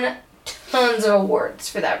won tons of awards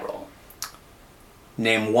for that role.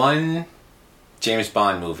 Name one James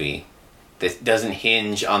Bond movie that doesn't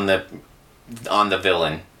hinge on the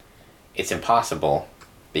villain. It's impossible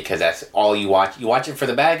because that's all you watch. You watch it for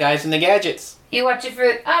the bad guys and the gadgets. You watch it for.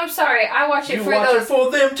 I'm sorry, I watch it You for watch those. it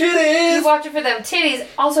for them titties. You watch it for them titties.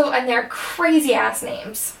 Also, and their crazy ass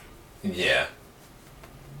names. Yeah.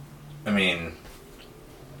 I mean,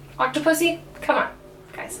 Octopussy? Come on,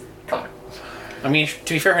 guys. Come on. I mean,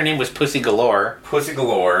 to be fair, her name was Pussy Galore. Pussy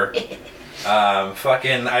Galore.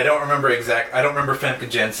 Fucking, I don't remember Femke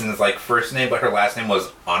Jensen's like first name, but her last name was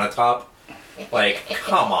Onatop. Like,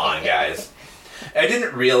 come on, guys. I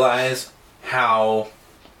didn't realize how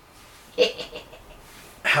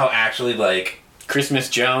actually like Christmas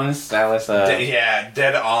Jones. That was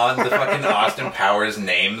dead on the fucking Austin Powers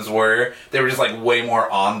names were. They were just like way more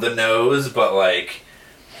on the nose, but like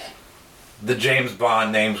the James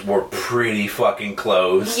Bond names were pretty fucking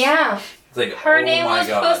close. Yeah. It's like, Her oh name my was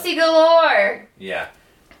God. Pussy Galore. Yeah.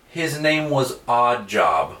 His name was Odd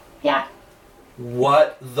Job. Yeah.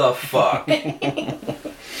 What the fuck? and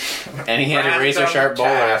he had a razor sharp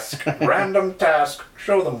bowler. Random task.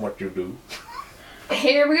 Show them what you do.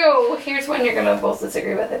 Here we go. Here's one you're gonna both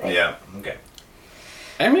disagree with, I think. Yeah. Okay.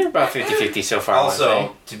 I mean, about 50-50 so far.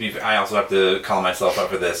 Also, I also have to call myself out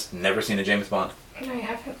for this. Never seen a James Bond. No, you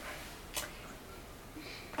haven't.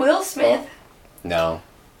 Will Smith. No.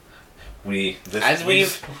 We just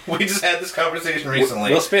had this conversation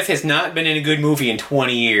recently. Will Smith has not been in a good movie in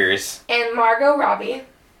 20 years. And Margot Robbie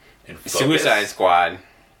In Focus. Suicide Squad.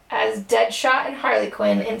 as Deadshot and Harley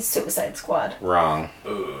Quinn in Suicide Squad. Wrong.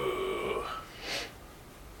 Ooh.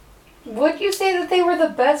 Would you say that they were the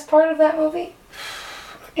best part of that movie?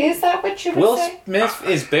 Is that what you would Will say? Smith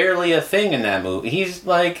is barely a thing in that movie. He's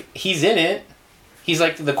in it. He's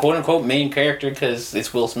like the quote-unquote main character because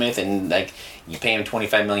it's Will Smith and like you pay him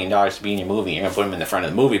 $25 million to be in your movie. You're going to put him in the front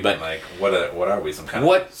of the movie, but Like, what are we? Some kind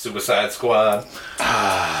What? of Suicide Squad?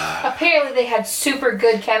 Apparently they had super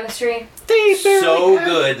good chemistry. they barely So have-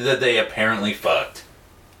 good that they apparently fucked.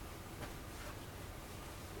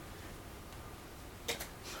 The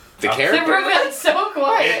The The character? room got so It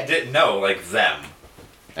quiet. did no, like them.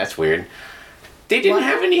 That's weird. They didn't What?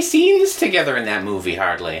 have any scenes together in that movie,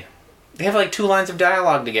 hardly. They have like 2 lines of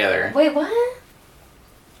dialogue together. Wait, what?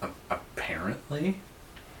 Apparently,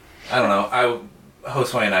 I don't know.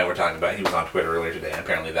 Josue and I were talking about. He was on Twitter earlier today, and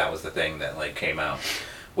apparently that was the thing that like came out,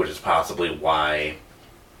 which is possibly why.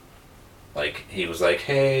 Like he was like,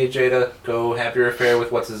 "Hey Jada, go have your affair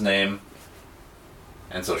with what's his name,"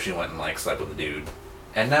 and so she went and like slept with the dude,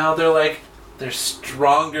 and now they're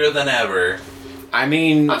stronger than ever. I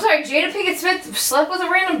mean, I'm sorry, Jada Pinkett Smith slept with a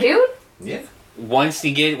random dude? Yeah. once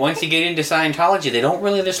you get into Scientology, they don't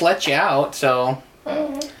really just let you out, so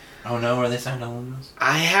Oh no, are they Scientologists?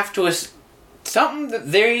 I have to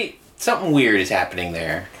something weird is happening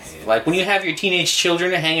there. Yeah. Like when you have your teenage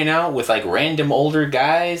children hanging out with like random older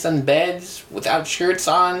guys on beds without shirts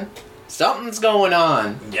on, something's going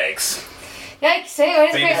on. Yikes! Yikes,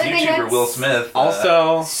 anyways, Famous apparently they had YouTuber Will Smith.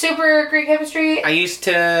 Also, super great chemistry.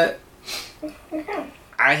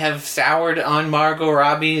 I have soured on Margot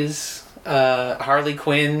Robbie's Harley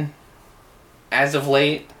Quinn as of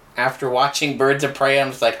late. After watching Birds of Prey, I'm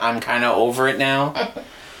just like, I'm kind of over it now.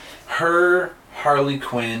 her Harley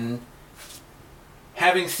Quinn,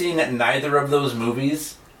 having seen neither of those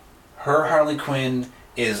movies, her Harley Quinn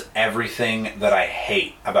is everything that I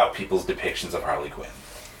hate about people's depictions of Harley Quinn.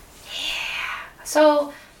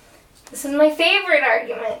 So, this is my favorite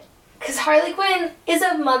argument. Because Harley Quinn is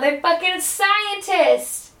a motherfucking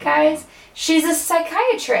scientist, guys. She's a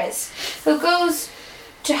psychiatrist who goes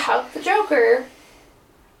to help the Joker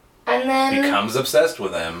and then... Becomes obsessed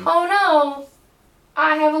with him. Oh no,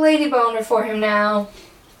 I have a lady boner for him now.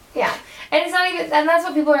 Yeah. And it's not even... And that's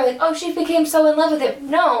what people are like, oh, she became so in love with him.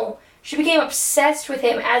 No, she became obsessed with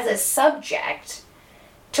him as a subject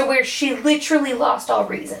to where she literally lost all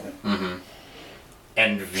reason. Mm-hmm.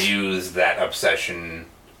 And views that obsession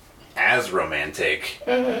as romantic.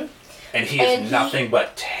 Mm-hmm. And he is nothing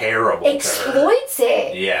but terrible exploits to her.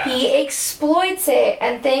 It. Yeah. He exploits it.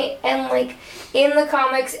 And like in the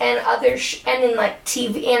comics and other and in like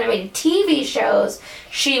animated TV shows,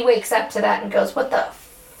 she wakes up to that and goes, what the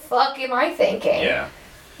fuck am I thinking? Yeah.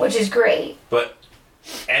 Which is great. But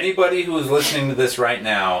anybody who is listening to this right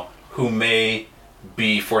now who may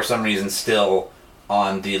be for some reason still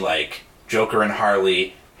on the like Joker and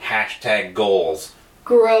Harley #goals,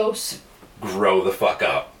 Gross. grow the fuck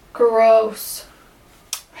up. Gross.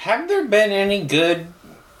 Have there been any good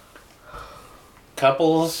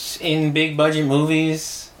couples in big budget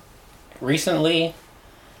movies recently?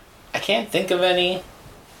 I can't think of any.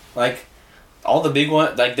 Like, all the big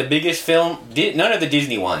ones, like the biggest film, none of the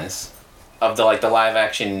Disney ones of the like the live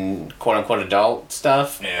action quote unquote adult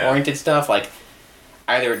stuff, oriented stuff, like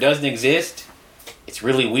either it doesn't exist, it's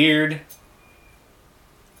really weird,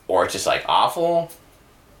 or it's just like awful.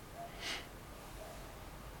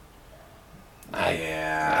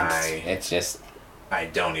 It's just... I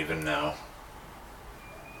don't even know.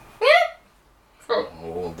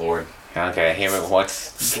 Oh, Lord. Okay, here, what's...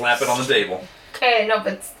 Slap it on the table. Okay, no,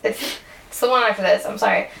 but it's the one after this. I'm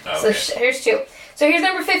sorry. Okay. So here's 2. So here's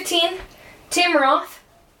number 15. Tim Roth.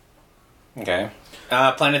 Okay.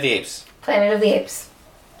 Planet of the Apes. Planet of the Apes.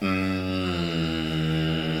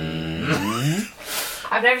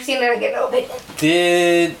 I've never seen that. I get no opinion.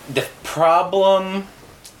 The problem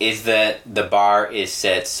is that the bar is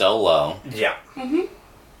set so low. Yeah. Mm-hmm.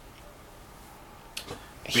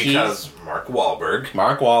 Because Mark Wahlberg,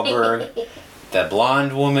 the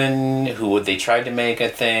blonde woman who they tried to make a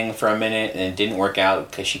thing for a minute and it didn't work out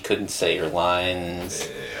because she couldn't say her lines.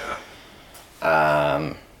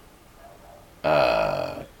 Yeah.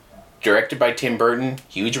 Directed by Tim Burton.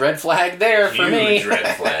 Huge red flag there for me. Huge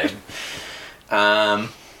red flag. I'm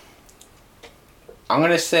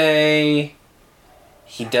gonna say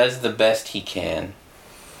he does the best he can.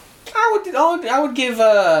 I would give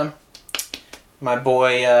my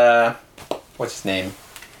boy what's his name?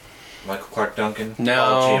 Michael Clark Duncan? No,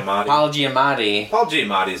 Paul Giamatti. Paul Giamatti. Paul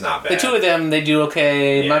Giamatti's not bad. The two of them, they do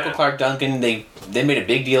okay. Yeah. Michael Clark Duncan, they made a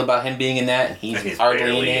big deal about him being in that, and he's hardly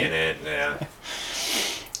barely in it. Yeah.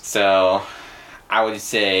 So, I would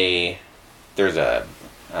say there's a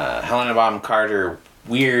Helena Bonham Carter,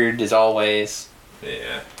 weird as always.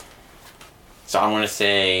 Yeah. So I'm gonna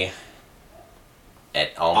say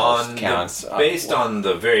it almost counts. Based on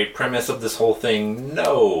the very premise of this whole thing,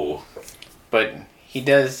 no. But he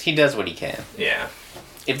does what he can. Yeah.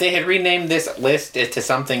 If they had renamed this list to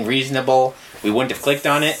something reasonable, we wouldn't have clicked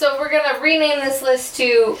on it. So we're gonna rename this list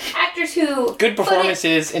to actors who Good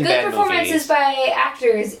performances in bad movies. Good performances by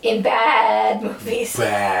actors in bad movies.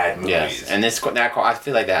 Bad movies. Yes, and I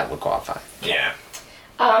feel like that would qualify. Yeah.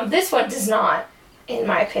 This one does not, in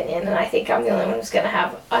my opinion, and I think I'm the only one who's gonna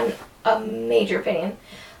have a major opinion.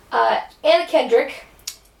 Anna Kendrick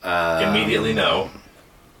Immediately no.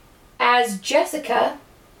 as Jessica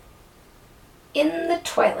in the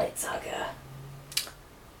Twilight Saga.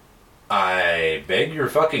 I beg your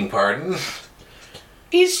fucking pardon.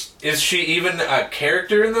 Is she even a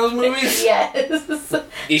character in those movies? Yes.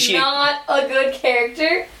 Is she not a good character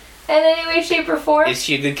in any way, shape, or form? Is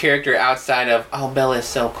she a good character outside of Bella is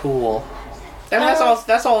so cool?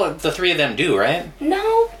 That's all the three of them do, right?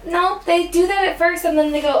 No, they do that at first and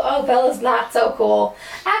then they go, oh, Bella's not so cool.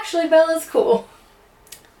 Actually, Bella's cool.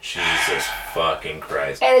 Jesus fucking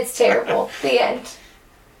Christ. And it's terrible. The end.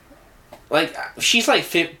 Like, she's like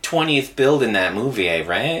 20th build in that movie,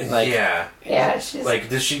 right? Like, Yeah, she's... Like,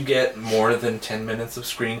 does she get more than 10 minutes of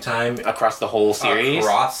screen time across the whole series?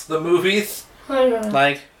 Across the movies? I don't know.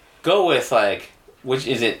 Like, go with, like, which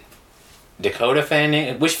is it? Dakota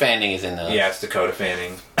Fanning? Which Fanning is in those? Yeah, it's Dakota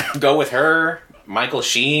Fanning. Go with her. Michael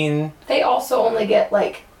Sheen. They also only get,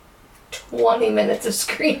 like, 20 minutes of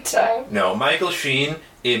screen time. No, Michael Sheen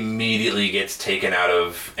immediately gets taken out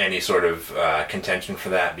of any sort of contention for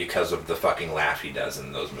that because of the fucking laugh he does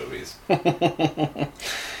in those movies. Can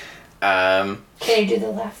you do the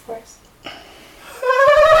laugh for us?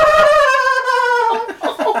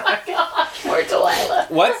 Oh my gosh, poor Delilah.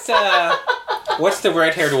 What's the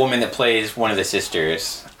red-haired woman that plays one of the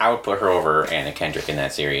sisters? I would put her over Anna Kendrick in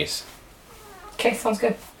that series. Okay, sounds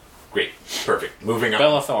good. Great. Perfect. Moving on.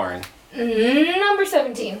 Bella Thorne. Number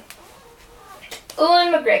 17.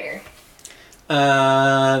 Ewan McGregor.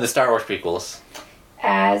 The Star Wars prequels.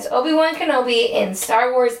 As Obi-Wan Kenobi in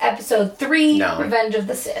Star Wars Episode 3, No. Revenge of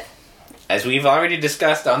the Sith. As we've already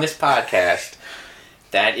discussed on this podcast,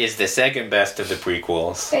 that is the second best of the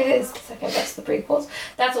prequels. It is the second best of the prequels.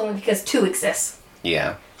 That's only because 2 exists.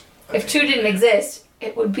 Yeah. If 2 didn't exist,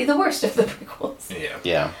 it would be the worst of the prequels. Yeah.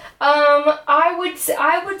 Yeah. I would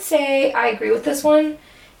say I agree with this one.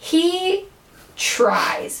 He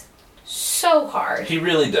tries so hard. He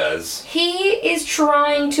really does. He is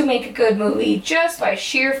trying to make a good movie just by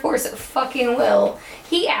sheer force of fucking will.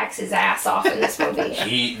 He acts his ass off in this movie.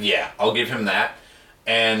 I'll give him that.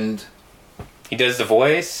 And He does the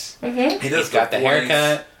voice. Mm-hmm. he does He's got the voice.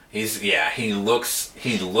 haircut. He looks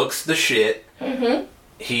the shit. Mm-hmm.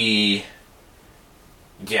 He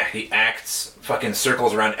acts fucking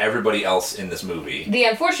circles around everybody else in this movie. The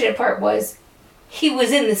unfortunate part was he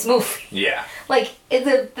was in this movie. Yeah. Like,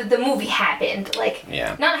 the movie happened. Like,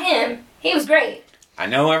 Yeah. not him. He was great. I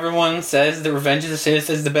know everyone says the Revenge of the Sith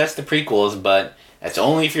is the best of prequels, but that's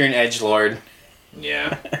only if you're an edgelord.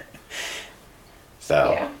 Yeah.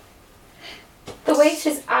 So. Yeah. The way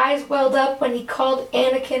his eyes welled up when he called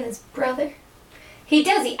Anakin his brother. He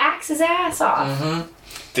does. He acts his ass off. Mm-hmm.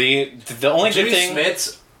 The only good Jimmy thing.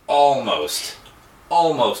 Smits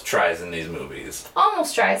almost tries in these movies.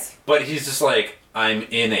 Almost tries. But he's just like, I'm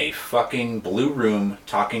in a fucking blue room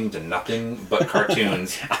talking to nothing but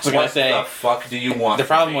cartoons. I was gonna What say, the fuck do you want The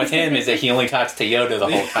from problem me? with him is that he only talks to Yoda the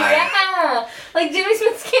whole time. Yeah. Like, Jimmy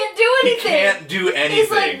Smith can't do He anything. can't do anything.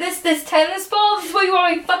 He's like, this tennis ball, this is what you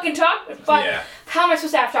want me to fucking talk about? Yeah. How am I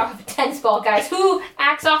supposed to have to talk off a tennis ball, guys? Who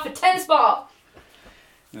acts off a tennis ball?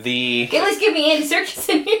 At least give me Andy Serkis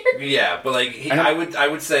in here. Yeah, but like I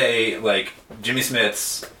would say like Jimmy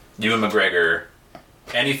Smits, Ewan McGregor,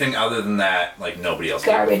 anything other than that, like nobody else.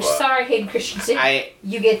 Garbage. Gave a fuck. Sorry, Hayden Christensen. I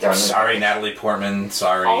You get thrown in the Sorry, garbage. Natalie Portman.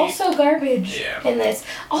 Sorry. Also garbage Yeah. in this.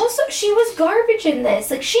 Also, she was garbage in this.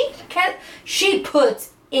 Like, she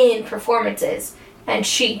puts in performances, and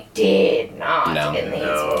she did not No. in these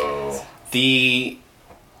movies.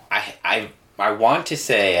 I want to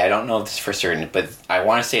say, I don't know this for certain, but I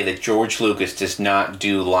want to say that George Lucas does not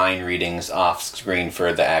do line readings off screen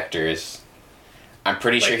for the actors. I'm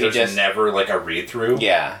pretty like, sure he there's just never like a read through.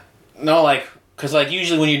 Yeah. No, like, because, like,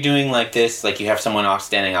 usually when you're doing, like, this, like, you have someone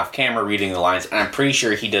standing off camera reading the lines, and I'm pretty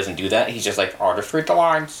sure he doesn't do that. He's just like, oh, just read the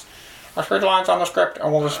lines. Just read the lines on the script,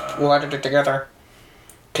 and we'll edit it together.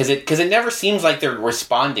 Because it never seems like they're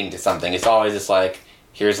responding to something. It's always just like,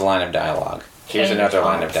 here's a line of dialogue. Here's Change another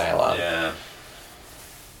line lines. of dialogue. Yeah.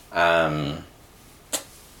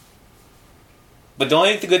 But the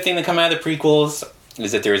only good thing that come out of the prequels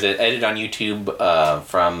is that there was an edit on YouTube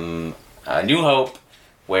from New Hope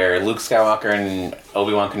where Luke Skywalker and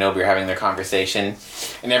Obi-Wan Kenobi are having their conversation,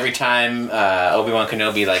 and every time Obi-Wan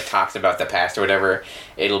Kenobi like talks about the past or whatever,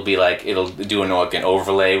 it'll do an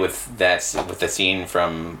overlay with the scene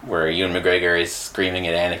from where Ewan McGregor is screaming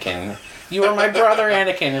at Anakin. You are my brother,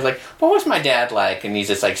 Anakin. He's like, what was my dad like? And he's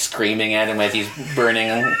just like screaming at him as he's burning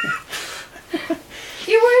him.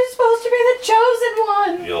 You were supposed to be the chosen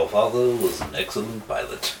one. Your father was an excellent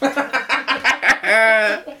pilot.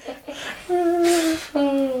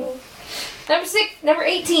 Number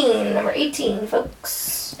 18. Number 18,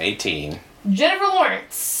 folks. 18. Jennifer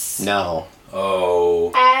Lawrence No.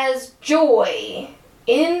 Oh. as Joy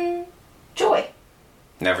in Joy.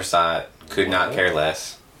 Never saw it. Could not care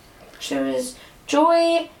less. She was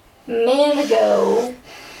Joy Manigo.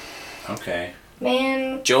 Okay.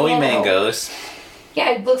 Joey Mangoes.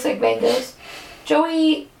 Yeah, it looks like mangoes.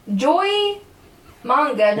 Joy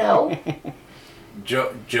Mangano.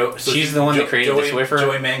 So She's the one that created the Swiffer?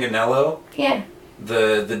 Joey Manganiello, Yeah,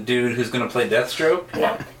 the dude who's gonna play Deathstroke.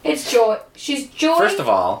 no, it's Joy. She's Joy. First of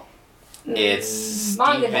all, it's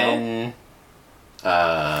Mangano. Steven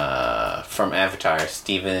from Avatar.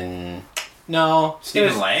 Steven. No.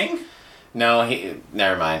 Stephen Lang. No,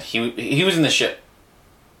 never mind. He was in the ship.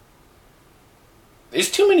 There's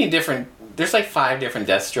too many different. There's like 5 different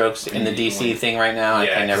Deathstrokes in the DC thing right now. I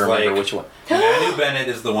Yeah, can never 'cause, remember like, which one. Manu Bennett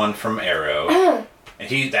is the one from Arrow,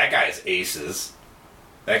 and that guy's aces.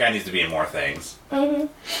 That guy needs to be in more things. Mhm.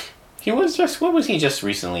 What was he just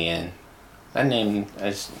recently in? That name,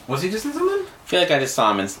 Was he just in something? I feel like I just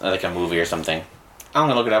saw him in like a movie or something. I'm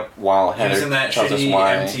gonna look it up while He was Heather in that tells us shitty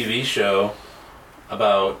why. MTV show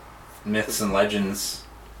about myths and legends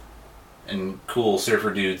and cool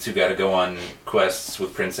surfer dudes who got to go on quests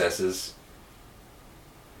with princesses.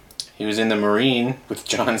 He was in The Marine with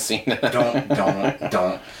John Cena.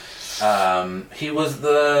 Don't. He was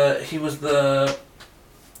the.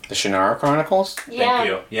 The Shannara Chronicles? Yeah. Thank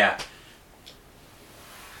you. Yeah.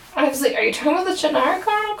 I was like, are you talking about the Shannara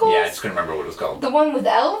Chronicles? Yeah, I just couldn't remember what it was called. The one with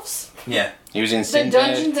elves? Yeah, He was in The Sinbad.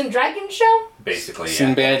 Dungeons and Dragons show? basically. Yeah.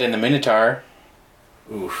 Sinbad and the Minotaur.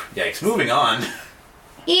 Oof. Yikes. Moving on.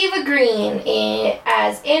 Eva Green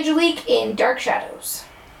as Angelique in Dark Shadows.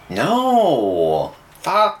 No.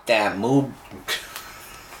 Fuck that movie.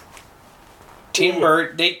 Tim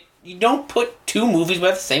Burton. You don't put two movies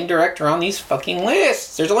by the same director on these fucking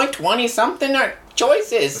lists. There's only 20-something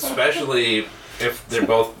choices. Especially if they're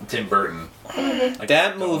both Tim Burton. Like,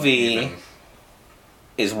 That don't movie even-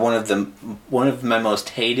 is one of my most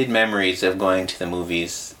hated memories of going to the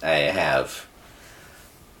movies I have.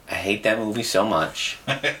 I hate that movie so much.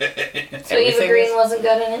 So Eva Everything Green is- wasn't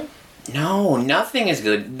good in it? No, nothing is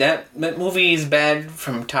good. That movie is bad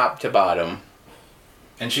from top to bottom.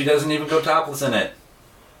 And she doesn't even go topless in it.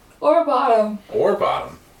 Or bottom. Or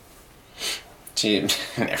bottom. She,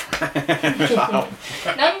 never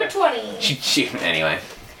mind. Number 20. Anyway.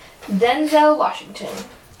 Denzel Washington.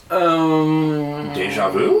 Deja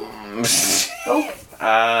vu? Nope.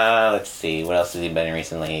 Let's see. What else has he been in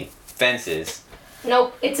recently? Fences.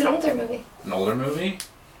 Nope. It's an older movie. An older movie?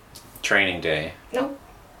 Training Day. Nope.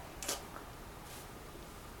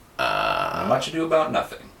 Much Ado About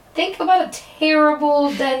Nothing. Think about a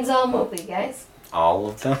terrible Denzel movie, guys. All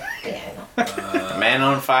of them. Yeah, I know. Man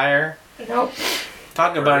on Fire. Nope.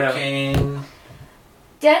 Talk about a... Hurricane.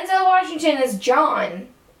 Denzel Washington is John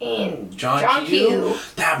in John Q.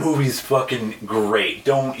 That movie's fucking great.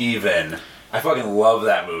 Don't even. I fucking love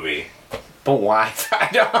that movie. But why? I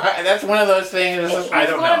don't, that's one of those things. He's I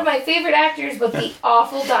don't one know. of my favorite actors, but the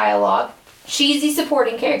awful dialogue, cheesy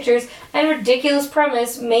supporting characters, and ridiculous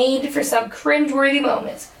premise made for some cringe-worthy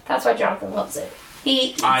moments. That's why Jonathan loves it. He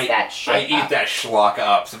eats that shit I eat up. that schlock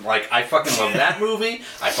up. So, like, I fucking love that movie.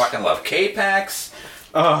 I fucking love K-Pax.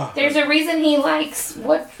 Oh. There's a reason he likes...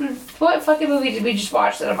 What fucking movie did we just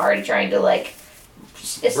watch that I'm already trying to, like...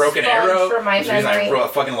 Broken expunge Arrow. from my There's a reason memory? I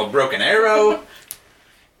fucking love Broken Arrow.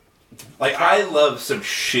 Like, I love some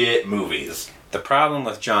shit movies. The problem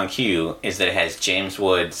with John Q is that it has James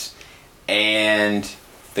Woods and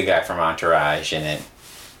the guy from Entourage in it.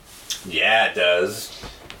 Yeah, it does.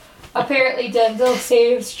 Apparently Denzel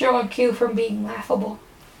saves John Q from being laughable.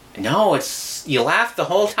 No, it's... You laugh the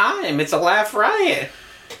whole time. It's a laugh riot.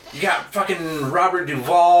 You got fucking Robert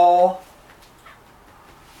Duvall.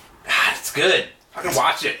 God, it's good. Fucking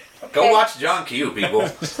watch it. Go Okay. watch John Q, people.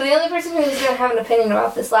 So the only person who's going to have an opinion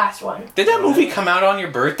about this last one. Did that movie come out on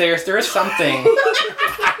your birthday? Or there was something.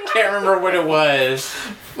 I can't remember what it was.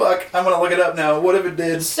 Fuck, I'm gonna look it up now. What if it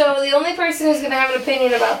did? So the only person who's going to have an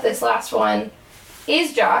opinion about this last one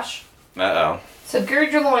is Josh. Uh-oh. So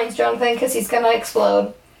gird your loins, Jonathan, because he's going to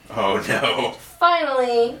explode. Oh no.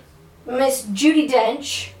 Finally, Miss Judi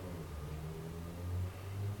Dench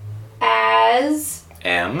as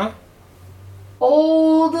M?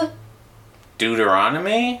 old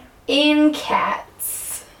Deuteronomy? in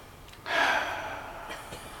Cats.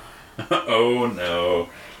 Oh no.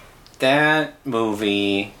 That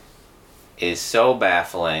movie is so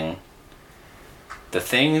baffling. The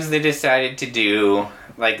things they decided to do,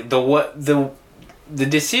 like the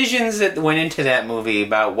decisions that went into that movie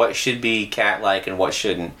about what should be cat-like and what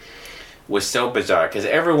shouldn't was so bizarre because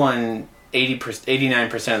everyone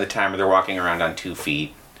 89% of the time they're walking around on 2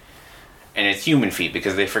 feet. And it's human feet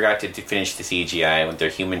because they forgot to finish the CGI with their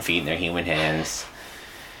human feet and their human hands.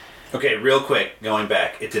 Okay, real quick, going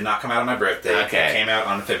back. It did not come out on my birthday. Okay. It came out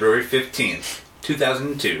on February 15th,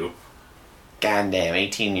 2002. Goddamn,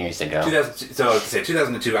 18 years ago. 2002 so, let's say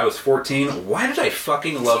 2002, I was 14. Why did I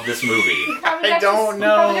fucking love this movie? You probably I got to- don't You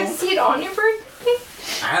know. probably got to see it on your birthday?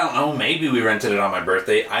 I don't know. Maybe we rented it on my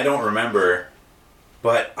birthday. I don't remember.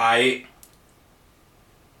 But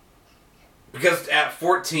because at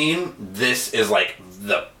 14, this is like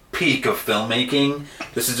the peak of filmmaking.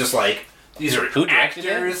 This is just like, these are Who directed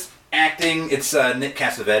it? actors acting. It's Nick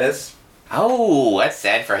Cassavetes. Oh, that's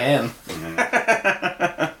sad for him.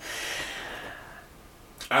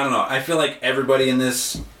 I don't know. I feel like everybody in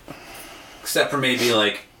this, except for maybe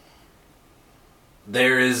like,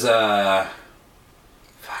 there is fuck,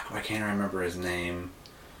 why can't I remember his name?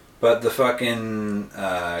 But the fucking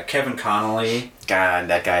Kevin Connolly, God,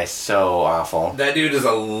 that guy's so awful. that dude is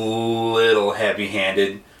a little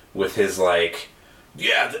heavy-handed with his like,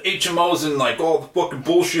 yeah, the HMOs and like all the fucking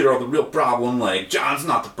bullshit are the real problem. Like John's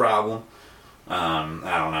not the problem. I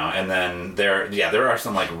don't know. And then there are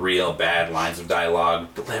some like real bad lines of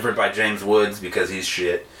dialogue delivered by James Woods because he's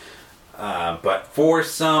shit. But for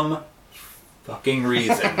some fucking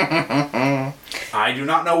reason, I do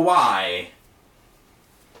not know why,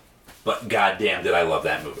 but goddamn did I love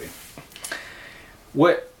that movie.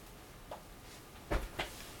 What?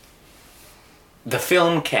 The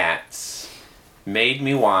film Cats made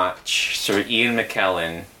me watch Sir Ian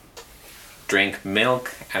McKellen drink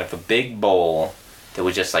milk out of a big bowl that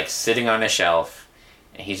was just like sitting on a shelf,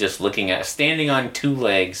 and he's just standing on two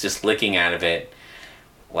legs, just licking out of it,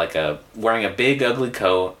 wearing a big ugly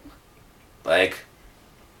coat. Like,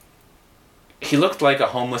 he looked like a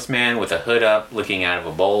homeless man with a hood up looking out of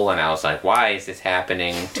a bowl, and I was like, why is this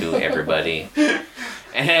happening to everybody?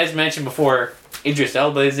 And as mentioned before, Idris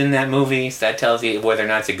Elba is in that movie, so that tells you whether or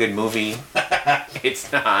not it's a good movie.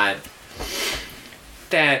 It's not.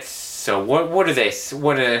 So what do they...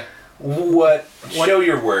 What? Show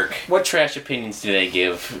your work. What trash opinions do they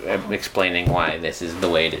give explaining why this is the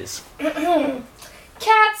way it is?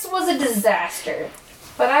 Cats was a disaster,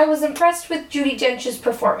 but I was impressed with Judi Dench's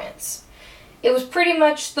performance. It was pretty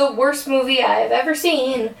much the worst movie I've ever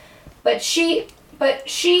seen, but she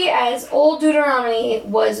as Old Deuteronomy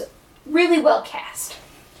was really well cast.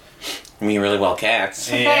 I mean, really well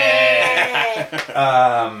cats.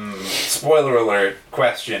 Spoiler alert.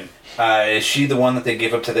 Question. Is she the one that they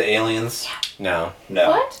give up to the aliens? No.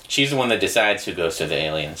 No. What? She's the one that decides who goes to the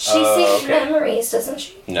aliens. She sees okay. memories, doesn't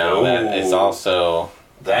she? No, that is Ooh. also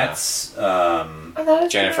That's Oh, that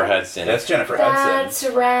was Jennifer right. Hudson. that's Jennifer Hudson,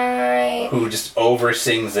 That's right. who just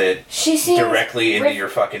over-sings it She sees directly into your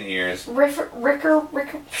fucking ears. Ricker,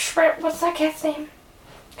 what's that cat's name?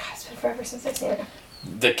 God, it's been forever since I've seen it.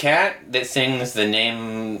 The cat that sings the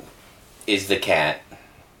name is the cat.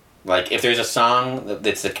 Like, if there's a song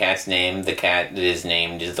that's the cat's name, the cat that is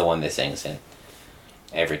named is the one that sings it.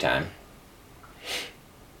 Every time.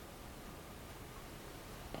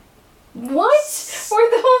 What were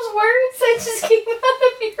those words that just came out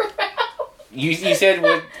of your mouth? You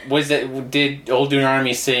said, did Old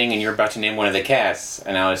Deuteronomy sing and you're about to name one of the cats?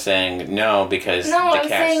 And I was saying, no, because No, the I was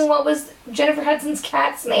cats... saying what was Jennifer Hudson's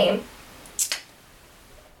cat's name?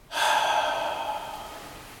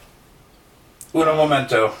 Uno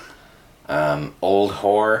momento. Old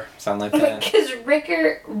whore, something like that. Because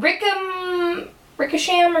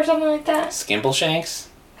Rickersham or something like that. Skimbleshanks?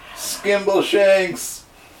 Skimbleshanks.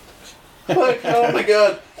 What? Oh my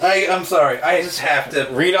god. I'm sorry. I just have to...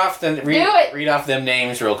 Read off them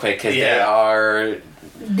names real quick, because they Yeah. are...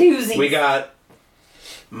 Doozies. We got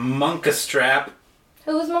Monkastrap.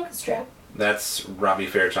 Who was Monkastrap? That's Robbie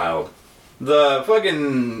Fairchild. The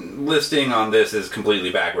fucking listing on this is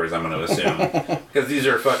completely backwards, I'm going to assume. Because these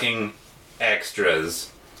are fucking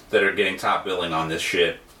extras that are getting top billing on this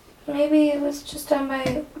shit. Maybe it was just done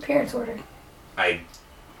by appearance order. I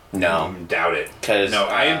No. doubt it. 'Cause, no,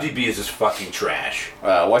 IMDb is just fucking trash.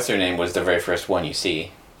 What's her name was the very first one you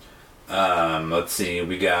see. Let's see,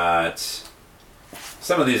 we got...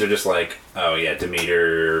 Some of these are just like, oh yeah,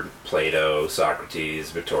 Demeter, Plato, Socrates,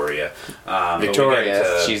 Victoria. But we Victoria,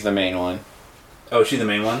 get, she's the main one, oh, she's the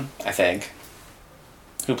main one? I think.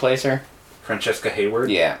 Who plays her? Francesca Hayward?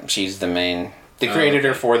 Yeah, she's the main. They Oh, created her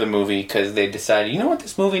okay. for the movie because they decided, you know what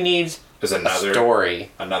this movie needs? There's A another... story.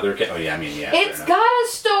 Oh yeah, I mean, yeah. It's fair enough. got a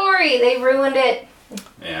story. They ruined it.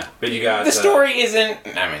 Yeah, but you got... The story isn't...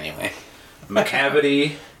 anyway.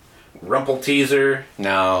 Macavity, Rumpelteazer,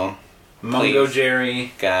 No. Mungo Please.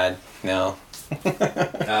 Jerry, God, no.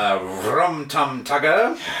 Rum Tum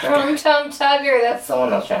Tugger, Rum Tum Tugger. That's the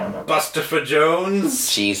one I was trying to remember. Bustafer Jones.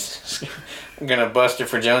 Jeez. I'm gonna bust her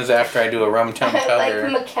for Jones after I do a rum tum I like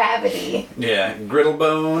tugger. Macavity. Yeah,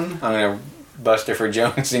 Griddlebone, I'm gonna bust her for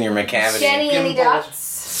Jones in your McCavity. Jenny Any Skimble.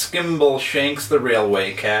 Dots. Skimble Shanks the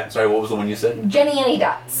Railway Cat. Sorry, what was the one you said? Jenny Any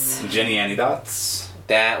Dots. Jenny Annie Dots.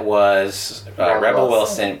 That was Rebel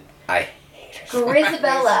Wilson. I hate her. so much.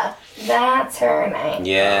 Grisabella. That's her name.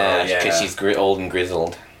 Yeah, Oh, yeah. because she's old and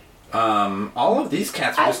grizzled. All of these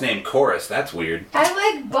cats are just named Chorus. That's weird.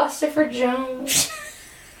 I like Bustafer Jones.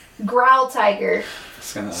 Growl Tiger.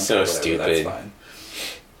 So whatever, stupid. That's fine.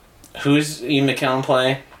 Who's Ian McKellen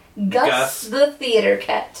play? Gus the Theater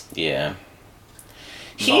Cat. Yeah.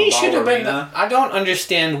 He should have been... Ballerina. I don't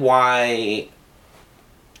understand why...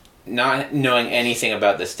 Not knowing anything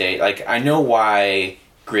about the state... Like, I know why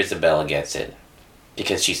Grisabella gets it.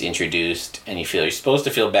 because she's introduced, and you feel you're supposed to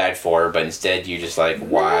feel bad for her, but instead you're just like,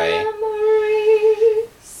 why?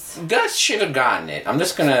 Memories. Gus should have gotten it. I'm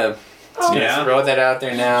just gonna Yeah. throw that out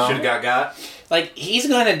there now. Should have got. Like, he's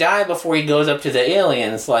gonna die before he goes up to the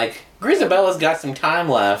aliens. Like, Grisabella's got some time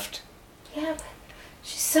left. Yeah, but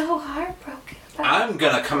she's so heartbroken. I'm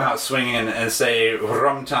gonna come out swinging and say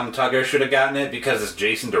Rum Tum Tugger should have gotten it because it's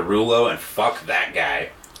Jason Derulo and fuck that guy.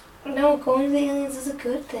 No, going to the aliens is a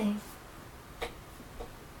good thing.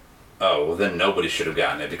 Oh, well then nobody should have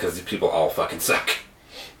gotten it because these people all fucking suck.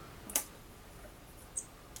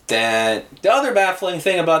 The other baffling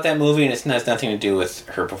thing about that movie, and it has nothing to do with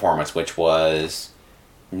her performance, which was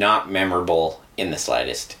not memorable in the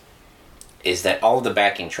slightest, is that all the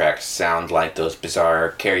backing tracks sound like those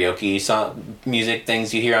bizarre karaoke song music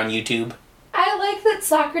things you hear on YouTube. I like that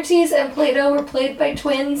Socrates and Plato were played by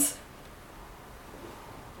twins.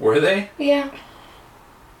 Were they? Yeah.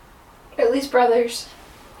 Or at least brothers.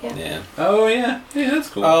 Yeah. Oh yeah. Yeah, that's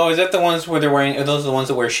cool. Oh, is that the ones where they're wearing? Are those the ones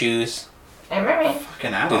that wear shoes?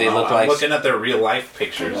 Fucking I Do don't they know. look I'm like- looking at their real life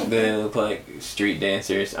pictures They look like street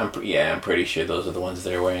dancers. I'm pretty sure those are the ones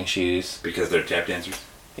that are wearing shoes. because they're tap dancers.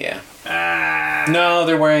 Yeah. Ah. No,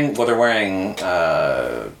 they're wearing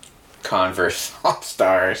Converse All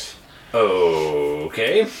Stars.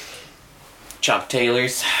 Okay. Chuck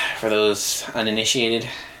Taylors, for those uninitiated.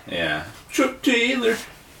 Yeah. Chuck Taylor.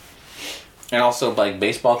 And also, like,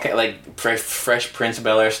 baseball cap, like, Fresh Prince of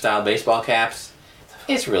Bel-Air style baseball caps.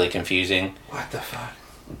 It's really confusing. What the fuck?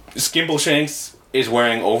 Skimbleshanks is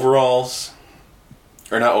wearing overalls.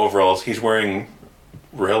 Or not overalls, he's wearing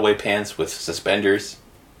railway pants with suspenders.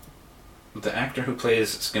 The actor who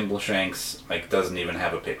plays Skimbleshanks doesn't even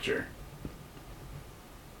have a picture.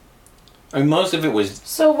 I mean, most of it was...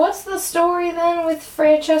 So what's the story then with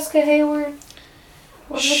Francesca Hayward?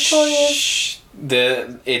 What Victoria?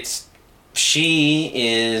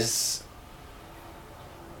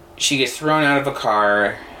 She gets thrown out of a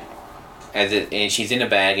car, and she's in a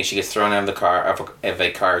bag, and she gets thrown out of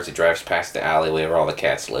a car as it drives past the alleyway where all the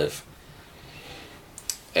cats live.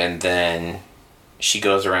 And then she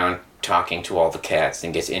goes around talking to all the cats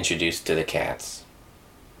and gets introduced to the cats.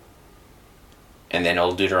 And then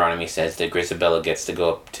old Deuteronomy says that Grisabella gets to go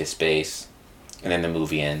up to space, and then the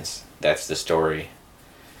movie ends. That's the story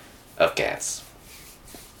of Cats.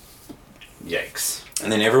 Yikes.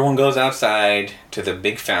 And then everyone goes outside to the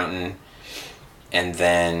big fountain, and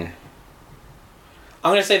then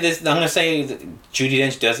I'm gonna say that Judi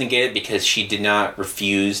Dench doesn't get it because she did not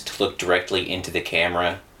refuse to look directly into the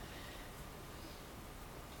camera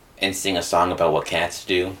and sing a song about what cats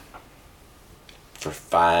do for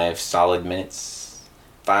 5 solid minutes,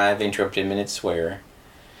 5 interrupted minutes, where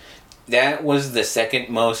that was the second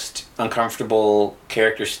most uncomfortable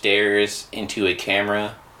character stares into a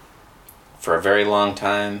camera for a very long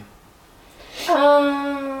time.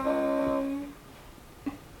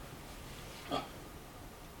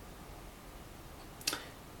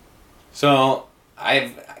 So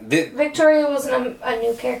Victoria wasn't a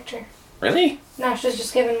new character. Really? No, she was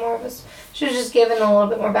just given she was just given a little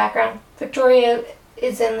bit more background. Victoria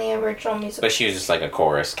is in the original musical. But she was just like a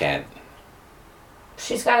chorus cat.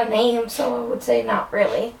 She's got a name, so I would say not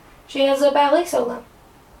really. She has a ballet solo.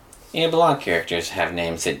 Yeah, but a lot of characters have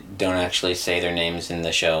names that don't actually say their names in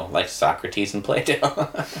the show, like Socrates and Plato.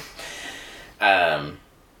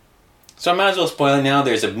 So I might as well spoil it now.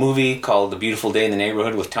 There's a movie called The Beautiful Day in the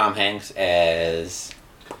Neighborhood with Tom Hanks as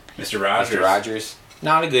Mr. Rogers. Mr. Rogers.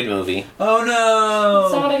 Not a good movie. Oh no!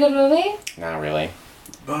 It's not a good movie? Not really.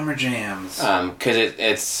 Bummer jams. Because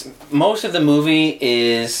it's most of the movie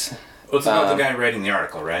is... Well, it's about the guy writing the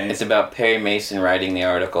article, right? It's about Perry Mason writing the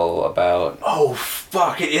article about... Oh,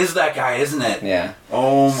 fuck. It is that guy, isn't it? Yeah.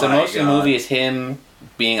 Oh, my God. So most of the movie is him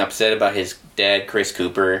being upset about his dad, Chris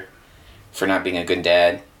Cooper, for not being a good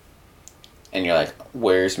dad. And you're like,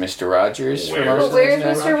 where's Mr. Rogers? for most of Where's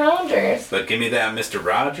this? Mr. Rogers? But give me that Mr.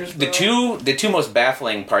 Rogers, bro. The two most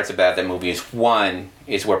baffling parts about that movie is, one,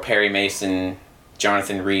 is where Perry Mason,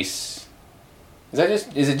 Jonathan Rhys...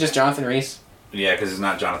 Is it just Jonathan Rhys? Yeah, because it's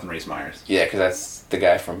not Jonathan Rhys Meyers. Yeah, because that's the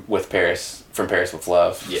guy from Paris with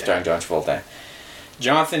Love, Yeah. starring John Travolta.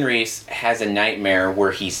 Jonathan Rhys has a nightmare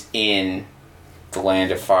where he's in the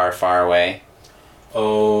land of far, far away.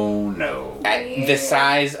 Oh, no. At the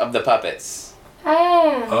size of the puppets.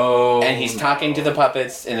 Ah. Oh, And he's talking to the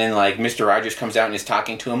puppets, and then, like, Mr. Rogers comes out and is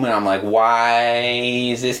talking to him, and I'm like, why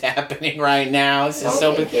is this happening right now? This is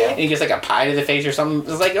so thank big. you. And he gets, like, a pie to the face or something.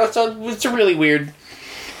 It's like, it's really weird.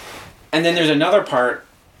 And then there's another part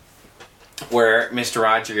where Mr.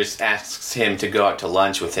 Rogers asks him to go out to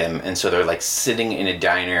lunch with him, and so they're, like, sitting in a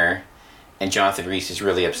diner, and Jonathan Rhys is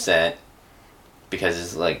really upset. because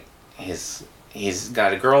it's like he's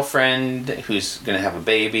got a girlfriend who's gonna have a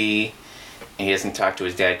baby, and he doesn't talk to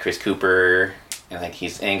his dad, Chris Cooper, and like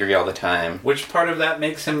he's angry all the time. Which part of that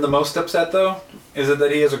makes him the most upset, though? Is it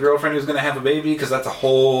that he has a girlfriend who's going to have a baby? Because that's a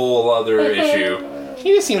whole other issue.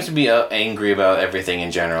 He just seems to be angry about everything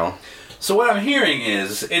in general. So what I'm hearing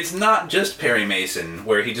is, it's not just Perry Mason,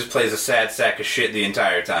 where he just plays a sad sack of shit the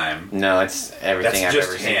entire time. No, it's everything That's I've just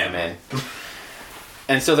ever seen him. him in.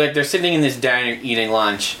 And so like they're sitting in this diner eating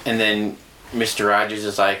lunch, and then Mr. Rogers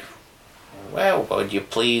is like, well, would you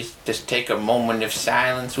please just take a moment of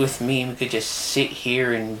silence with me? We could just sit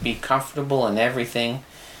here and be comfortable and everything.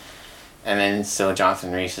 And then so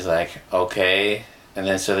Jonathan Rhys is like, okay. And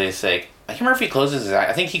then so they say, I can't remember if he closes his eyes.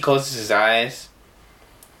 I think he closes his eyes.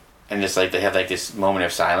 And just like they have like this moment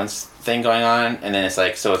of silence thing going on. And then it's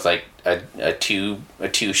like, so it's like a two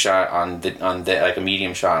shot on the like a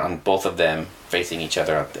medium shot on both of them facing each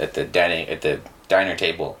other at the diner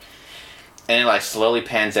table. And it like slowly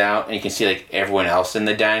pans out, and you can see like everyone else in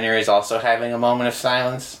the diner is also having a moment of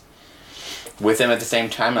silence with them at the same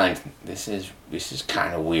time. I'm like, this is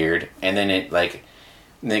kind of weird. And then it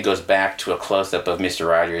goes back to a close up of Mr.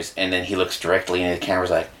 Rogers, and then he looks directly into the camera,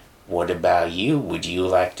 like, what about you? Would you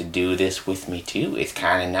like to do this with me too? It's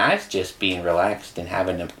kind of nice just being relaxed and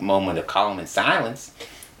having a moment of calm and silence.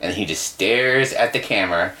 And he just stares at the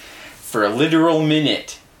camera for a literal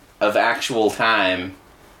minute of actual time.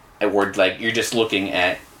 Where like you're just looking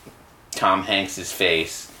at Tom Hanks's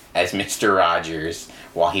face as Mr. Rogers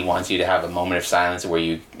while he wants you to have a moment of silence where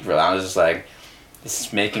I was just like, this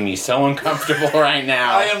is making me so uncomfortable right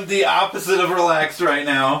now. I am the opposite of relaxed right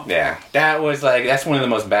now. Yeah, that's one of the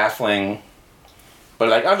most baffling. But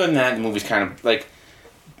like other than that, the movie's kind of like,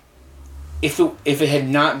 if it had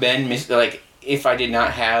not been like, if I did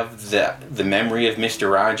not have the memory of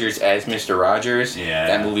Mr. Rogers as Mr. Rogers,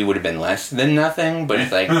 that movie would have been less than nothing. But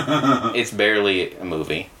it's like it's barely a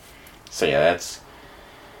movie. So yeah, that's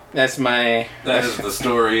the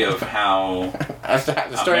story of how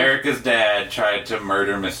the story. America's dad tried to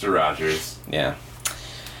murder Mr. Rogers. Yeah.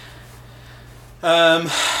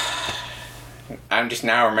 I'm just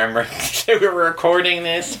now remembering that we were recording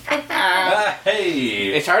this. Hey!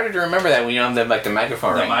 It's harder to remember that when you don't have the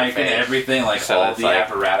microphone The right mic and everything, like So all it's the like-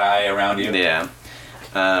 apparatus around you. Yeah.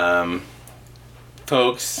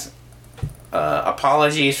 Folks,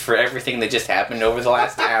 apologies for everything that just happened over the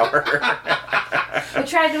last hour. We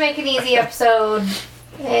tried to make an easy episode.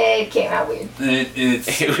 It came out weird. It's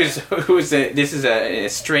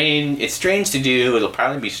strange to do. It'll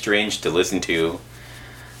probably be strange to listen to.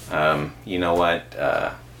 You know what?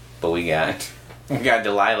 But we got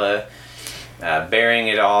Delilah bearing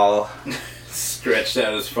it all. Stretched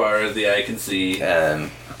out as far as the eye can see. We'll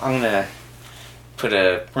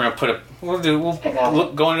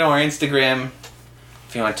go into our Instagram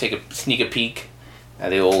if you want to take a sneak peek at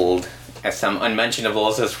the old, at some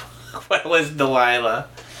unmentionables as well as Delilah.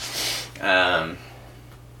 So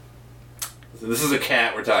this is a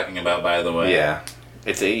cat we're talking about, by the way. Yeah.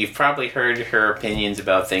 You've probably heard her opinions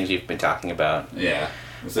about things we've been talking about. Yeah.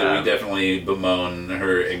 So we definitely bemoan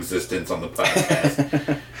her existence on the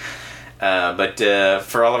podcast. But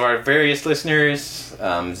for all of our various listeners,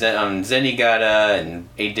 Zenigata and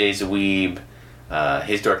 8 Days a Weeb,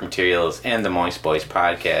 His Dork Materials, and the Moist Boys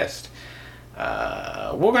podcast,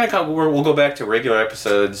 we'll go back to regular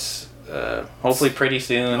episodes, hopefully pretty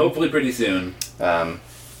soon.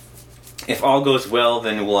 If all goes well,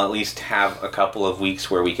 then we'll at least have a couple of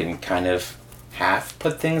weeks where we can kind of half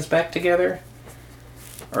put things back together,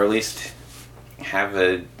 or at least have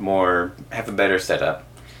a better setup.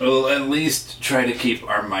 We'll at least try to keep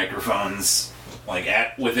our microphones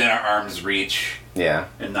within our arm's reach. Yeah.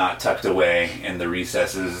 And not tucked away in the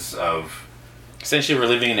recesses of... Essentially, we're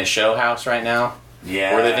living in a show house right now.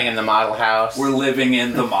 Yeah. We're living in the model house. We're living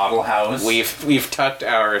in the model house. We've tucked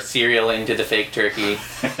our cereal into the fake turkey.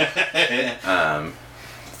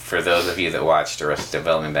 For those of you that watched Arrested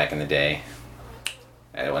Development back in the day,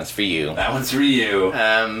 that one's for you. That one's for you.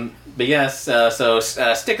 But yes, so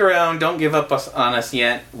stick around. Don't give up on us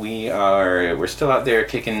yet. We're still out there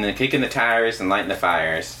kicking the tires and lighting the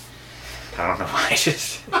fires. I don't know why I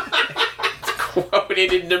just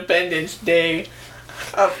quoted Independence Day.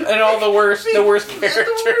 And all the worst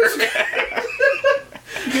characters.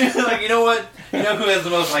 You know what? You know who has the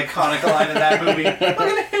most iconic line in that movie? Look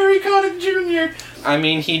at Harry Connick Jr. I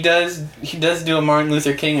mean, he does do a Martin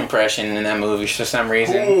Luther King impression in that movie for some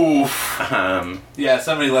reason. Oof. Yeah,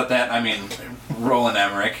 somebody let that. I mean, Roland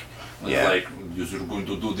Emmerich was like, "You're going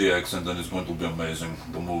to do the accent, and it's going to be amazing.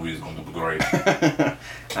 The movie is going to be great."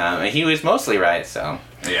 He was mostly right. So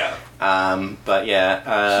Yeah. But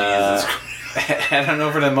yeah, Jesus. head on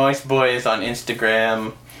over to Moist Boys on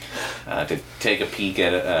Instagram to take a peek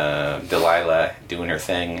at Delilah doing her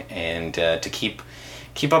thing, and to keep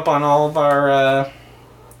up on all of our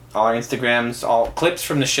Instagrams, all clips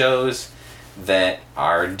from the shows that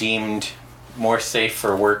are deemed more safe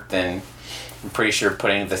for work than. I'm pretty sure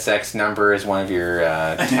putting the sex number as one of your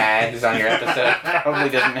tags on your episode probably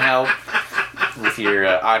doesn't help with your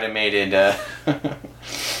automated.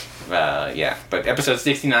 Yeah, but episode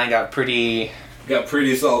 69 got pretty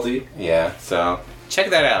salty. Yeah, so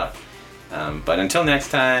check that out. But until next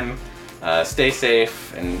time, stay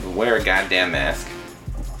safe and wear a goddamn mask.